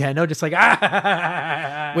be at Nintendo, just like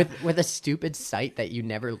with a stupid sight that you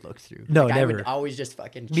never looked through. No, like, never. I would always just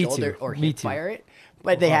fucking Me shoulder too. or Me hip too. fire it,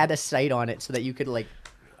 but they had a sight on it so that you could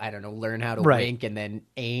I don't know, learn how to Right. wink and then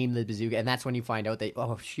aim the bazooka, and that's when you find out that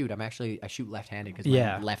shoot, I shoot left-handed because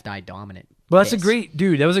Yeah. my left eye dominant. Well, that's a Piss. great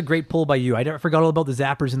dude. That was a great pull by you. I forgot all about the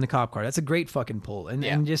zappers in the cop car. That's a great fucking pull. And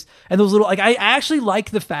those little, like, I actually like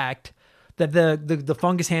the fact that the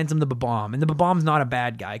fungus hands him the bomb, and the bomb's not a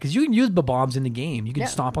bad guy because you can use bombs in the game. You can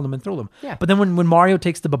stomp on them and throw them. Yeah. But then when Mario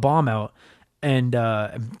takes the bomb out, and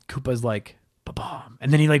Koopa's like bomb,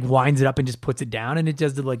 and then he like winds it up and just puts it down, and it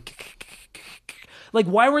does the like,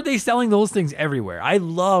 why weren't they selling those things everywhere? I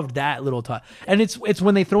loved that little touch. And it's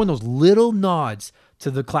when they throw in those little nods to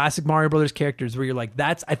the classic Mario Brothers characters where you're like,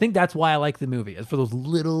 I think that's why I like the movie. It's for those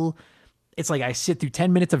little, it's like I sit through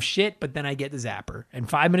 10 minutes of shit, but then I get the zapper, and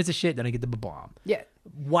 5 minutes of shit, then I get the bomb. Yeah.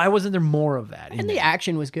 Why wasn't there more of that? And the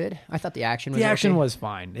action was good. I thought the action was The action okay. was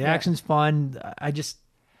fine. The action's fun. I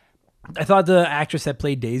thought the actress that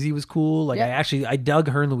played Daisy was cool. Like, I dug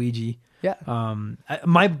her and Luigi. Yeah.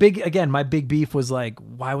 My big beef was like,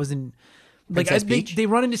 why wasn't Princess Peach? they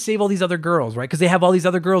run in to save all these other girls, right? Because they have all these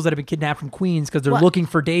other girls that have been kidnapped from Queens because they're looking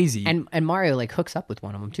for Daisy. And Mario hooks up with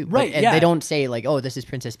one of them too, Right, And yeah. they don't say this is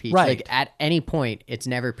Princess Peach. Right. Like at any point, it's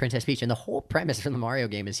never Princess Peach. And the whole premise from the Mario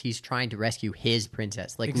game is he's trying to rescue his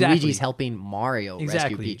princess. Like Exactly. Luigi's helping Mario rescue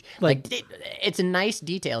Exactly. Peach. Like- It's a nice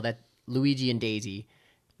detail that Luigi and Daisy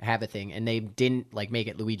have a thing, and they didn't make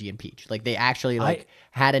it Luigi and Peach. Like they actually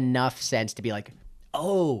had enough sense to be like,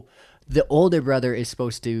 oh, the older brother is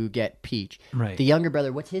supposed to get Peach. Right. The younger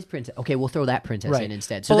brother, what's his princess? Okay, we'll throw that princess Right. in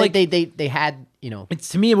instead. So But, they had, It's,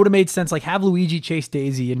 to me, it would have made sense. Like, have Luigi chase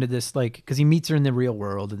Daisy into this, like, because he meets her in the real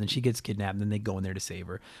world, and then she gets kidnapped, and then they go in there to save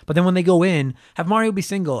her. But then when they go in, have Mario be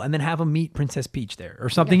single, and then have him meet Princess Peach there or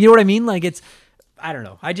something. You know what I mean? Like, I don't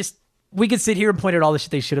know. We could sit here and point at all the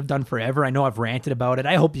shit they should have done forever. I know I've ranted about it.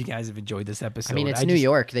 I hope you guys have enjoyed this episode. I mean, it's New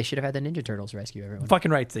York. They should have had the Ninja Turtles rescue everyone.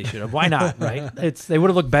 Fucking rights they should have. Why not? Right? They would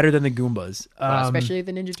have looked better than the Goombas. Especially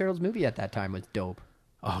the Ninja Turtles movie at that time was dope.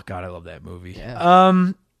 Oh God, I love that movie.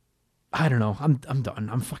 Yeah. I don't know. I'm done.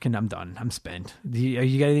 I'm done. I'm spent. You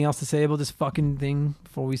got anything else to say about this fucking thing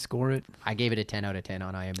before we score it? I gave it a 10 out of 10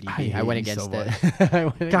 on IMDb. I hate I went you against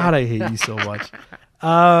so the. God, I hate you so much.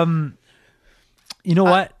 You know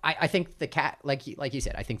what? I think like you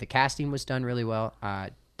said, I think the casting was done really well.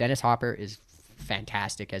 Dennis Hopper is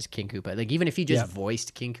fantastic as King Koopa. Like even if he just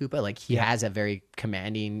voiced King Koopa, like he has a very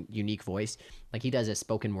commanding, unique voice. Like he does a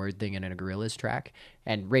spoken word thing in a Gorillaz track,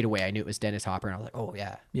 and right away I knew it was Dennis Hopper, and I was like, oh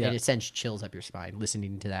yeah. And it sends chills up your spine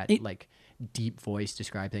listening to that like deep voice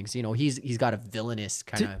describe things. He's got a villainous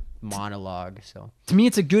kind of monologue. So to me,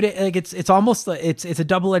 it's a good, like it's almost like it's a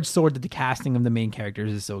double-edged sword that the casting of the main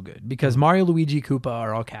characters is so good because Mario, Luigi, Koopa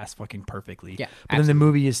are all cast fucking perfectly. Yeah, but then the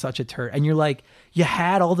movie is such a turd, and you're like, you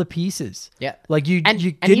had all the pieces. Yeah, like you didn't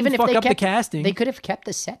even if fuck they up kept, the casting. They could have kept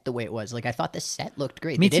the set the way it was. Like I thought the set looked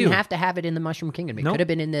great. Me They didn't too. have to have it in the Mushroom Kingdom. It Nope. could have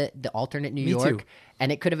been in the alternate New Me York, too.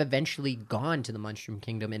 and it could have eventually gone to the Mushroom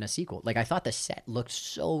Kingdom in a sequel. Like I thought the set looked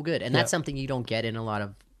so good, and that's something you don't get in a lot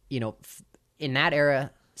of in that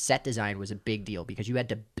era. Set design was a big deal because you had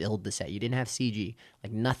to build the set. You didn't have CG,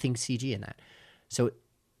 like nothing CG in that. So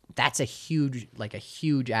that's a huge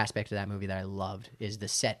aspect of that movie that I loved. Is the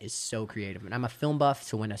set is so creative, and I'm a film buff,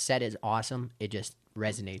 so when a set is awesome, it just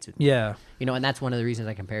resonates with me. Yeah. You know, and that's one of the reasons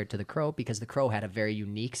I compare it to The Crow, because The Crow had a very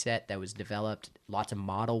unique set that was developed, lots of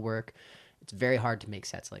model work. It's very hard to make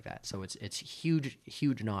sets like that. So it's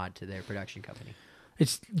huge nod to their production company.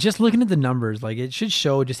 It's just looking at the numbers, like it should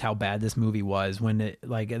show just how bad this movie was when it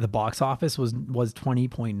like the box office was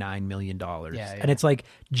 $20.9 million. Yeah. And it's like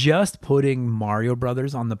just putting Mario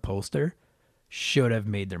Brothers on the poster should have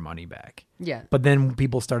made their money back. Yeah. But then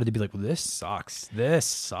people started to be like, well, this sucks.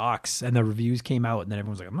 And the reviews came out and then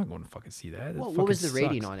everyone was like, I'm not going to fucking see that. Well, what was the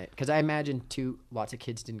rating on it? Because I imagine lots of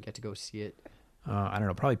kids didn't get to go see it. I don't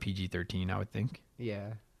know, probably PG-13, I would think.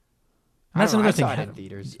 Yeah. And that's another thing. I saw it in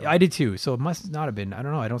theaters. So. I did too, so it must not have been. I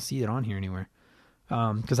don't know. I don't see it on here anywhere.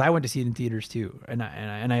 Because I went to see it in theaters too, and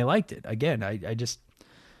I liked it. Again, I just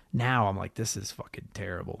now I'm like, this is fucking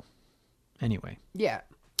terrible. Anyway. Yeah.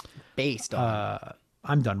 Based on.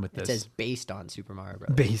 I'm done with this. It says based on Super Mario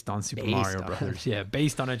Brothers. Based on Super Mario Brothers. Yeah,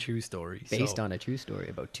 based on a true story. Based on a true story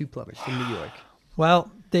about two plumbers from New York.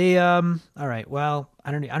 Well, they all right. Well,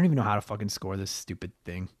 I don't even know how to fucking score this stupid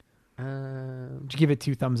thing. Would you give it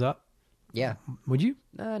 2 thumbs up? Yeah. Would you?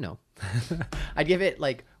 No. I'd give it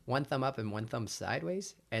like 1 thumb up and 1 thumb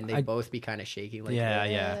sideways, and they'd both be kind of shaking. Like,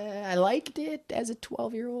 yeah. I liked it as a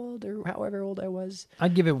 12-year-old or however old I was.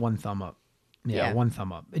 I'd give it 1 thumb up. Yeah, 1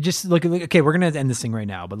 thumb up. It just look. Okay, we're gonna end this thing right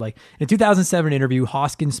now. But like in a 2007 interview,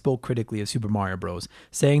 Hoskins spoke critically of Super Mario Bros.,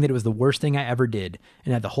 saying that it was the worst thing I ever did,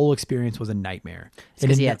 and that the whole experience was a nightmare.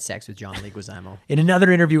 Because he had sex with John Leguizamo. In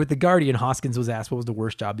another interview with The Guardian, Hoskins was asked, "What was the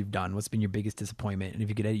worst job you've done? What's been your biggest disappointment? And if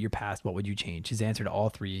you could edit your past, what would you change?" His answer to all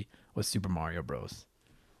 3 was Super Mario Bros.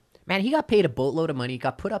 Man, he got paid a boatload of money,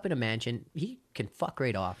 got put up in a mansion. He can fuck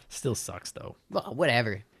right off. Still sucks though. Well,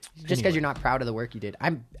 whatever. Just because you're not proud of the work you did.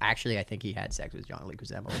 I think he had sex with John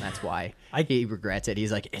Leguizamo, and that's why he regrets it.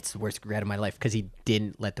 He's like, it's the worst regret of my life, because he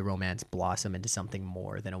didn't let the romance blossom into something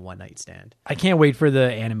more than a one-night stand. I can't wait for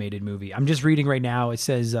the animated movie. I'm just reading right now. It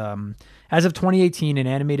says, as of 2018, an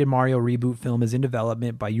animated Mario reboot film is in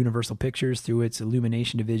development by Universal Pictures through its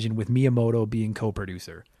Illumination division, with Miyamoto being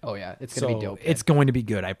co-producer. Oh, yeah. It's going to be dope. It's going to be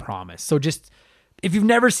good, I promise. So just... if you've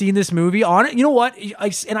never seen this movie, you know what?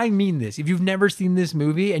 And I mean this. If you've never seen this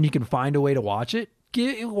movie and you can find a way to watch it,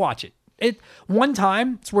 watch it. One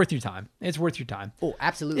time, it's worth your time. It's worth your time. Oh,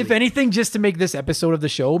 absolutely. If anything, just to make this episode of the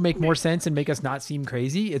show make more sense and make us not seem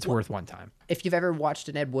crazy, it's worth one time. If you've ever watched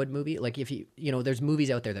an Ed Wood movie, like if you know, there's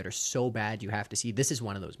movies out there that are so bad you have to see. This is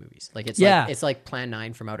one of those movies. Like it's like Plan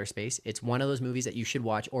 9 from Outer Space. It's one of those movies that you should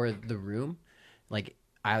watch, or The Room. Like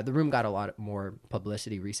The Room got a lot more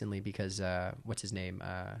publicity recently because what's his name?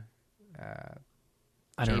 I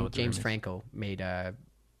don't know. James Franco made a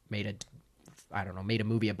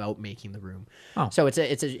movie about making The Room. Oh. So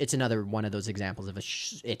it's another one of those examples of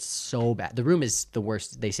it's so bad. The Room is the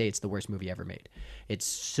worst. They say it's the worst movie ever made. It's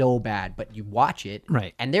so bad, but you watch it,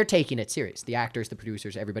 right? And they're taking it serious. The actors, the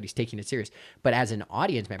producers, everybody's taking it serious. But as an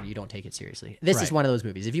audience member, you don't take it seriously. This is one of those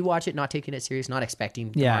movies. If you watch it not taking it serious, not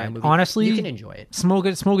expecting the Mario movie, honestly, you can enjoy it. Smoke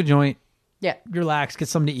a joint. Yeah, relax, get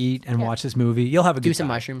something to eat, and watch this movie. You'll have a good time. Do some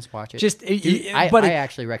mushrooms, watch it. I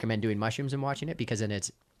actually recommend doing mushrooms and watching it, because then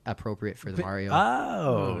it's appropriate for the Mario.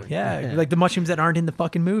 Oh, yeah. Like the mushrooms that aren't in the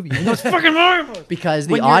fucking movie. Those fucking Mario. Because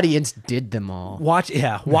the audience did them all. Watch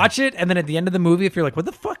it, and then at the end of the movie, if you're like, what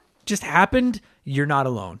the fuck just happened? You're not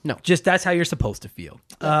alone. No. Just that's how you're supposed to feel.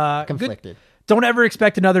 Conflicted. Good. Don't ever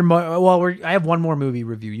expect another... I have one more movie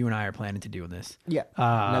review you and I are planning to do in this. Yeah,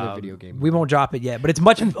 another video game. We won't drop it yet, but it's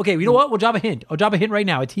much... Okay, you know what? We'll drop a hint. I'll drop a hint right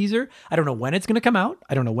now. A teaser. I don't know when it's going to come out.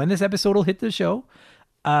 I don't know when this episode will hit the show.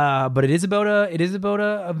 But it is about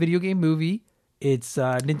a video game movie. It's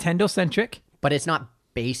Nintendo centric, but it's not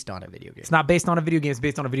based on a video game. It's not based on a video game. It's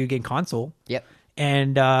based on a video game console. Yep.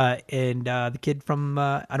 And the kid from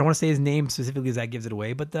I don't want to say his name specifically, as that gives it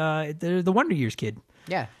away, but the Wonder Years kid.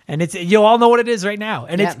 Yeah. And you all know what it is right now,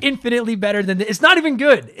 and it's infinitely better than it's not even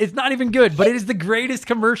good. It's not even good, but it is the greatest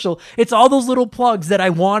commercial. It's all those little plugs that I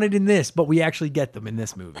wanted in this, but we actually get them in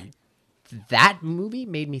this movie. That movie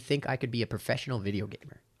made me think I could be a professional video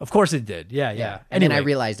gamer. Of course it did. Yeah. And then I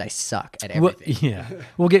realized I suck at everything. You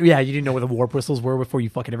didn't know what the warp whistles were before you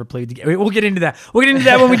fucking ever played the game. We'll get into that. We'll get into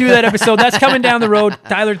that when we do that episode. That's coming down the road.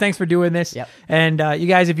 Tyler, thanks for doing this. Yep. And you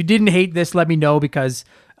guys, if you didn't hate this, let me know, because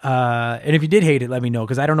and if you did hate it, let me know,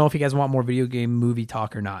 because I don't know if you guys want more video game movie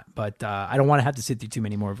talk or not, but I don't want to have to sit through too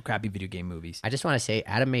many more crappy video game movies. I just want to say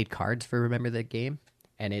Adam made cards for Remember the Game.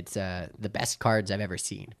 And it's the best cards I've ever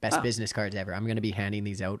seen. Best business cards ever. I'm going to be handing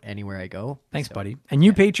these out anywhere I go. Thanks, buddy. And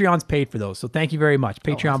you Patreons paid for those, so thank you very much.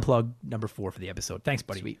 Patreon plug number 4 for the episode. Thanks,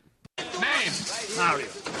 buddy. Sweet. Name? Mario.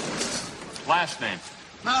 Last name?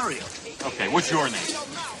 Mario. Okay, what's your name?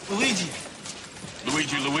 Luigi.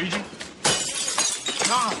 Luigi?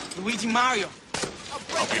 No, Luigi Mario.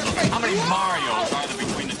 Okay, look, how many Marios are there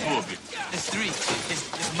between the two of you? There's three.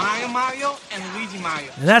 It's Mario, and Luigi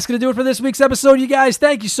Mario. And that's going to do it for this week's episode, you guys.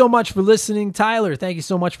 Thank you so much for listening. Tyler, thank you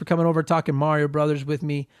so much for coming over talking Mario Brothers with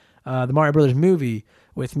me, the Mario Brothers movie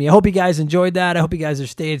with me. I hope you guys enjoyed that. I hope you guys are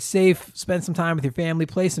staying safe. Spend some time with your family.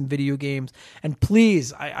 Play some video games. And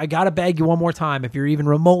please, I got to beg you one more time. If you're even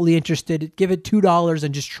remotely interested, give it $2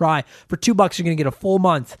 and just try. For $2, you're going to get a full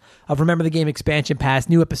month of Remember the Game Expansion Pass.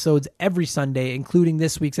 New episodes every Sunday, including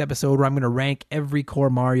this week's episode where I'm going to rank every core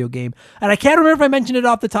Mario game. And I can't remember if I mentioned it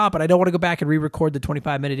off the top, but I don't want to go back and re-record the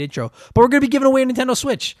 25-minute intro. But we're going to be giving away a Nintendo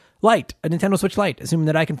Switch Lite, assuming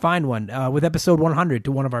that I can find one, with episode 100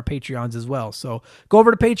 to one of our Patreons as well. So go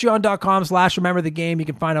over to patreon.com/rememberthegame. You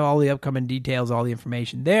can find out all the upcoming details, all the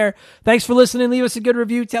information there. Thanks for listening. Leave us a good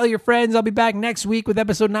review. Tell your friends. I'll be back next week with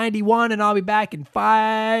episode 91, and I'll be back in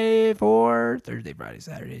 4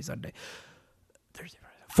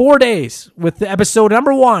 days with the episode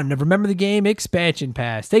number 1 of Remember the Game Expansion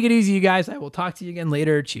Pass. Take it easy, you guys. I will talk to you again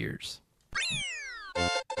later. Cheers.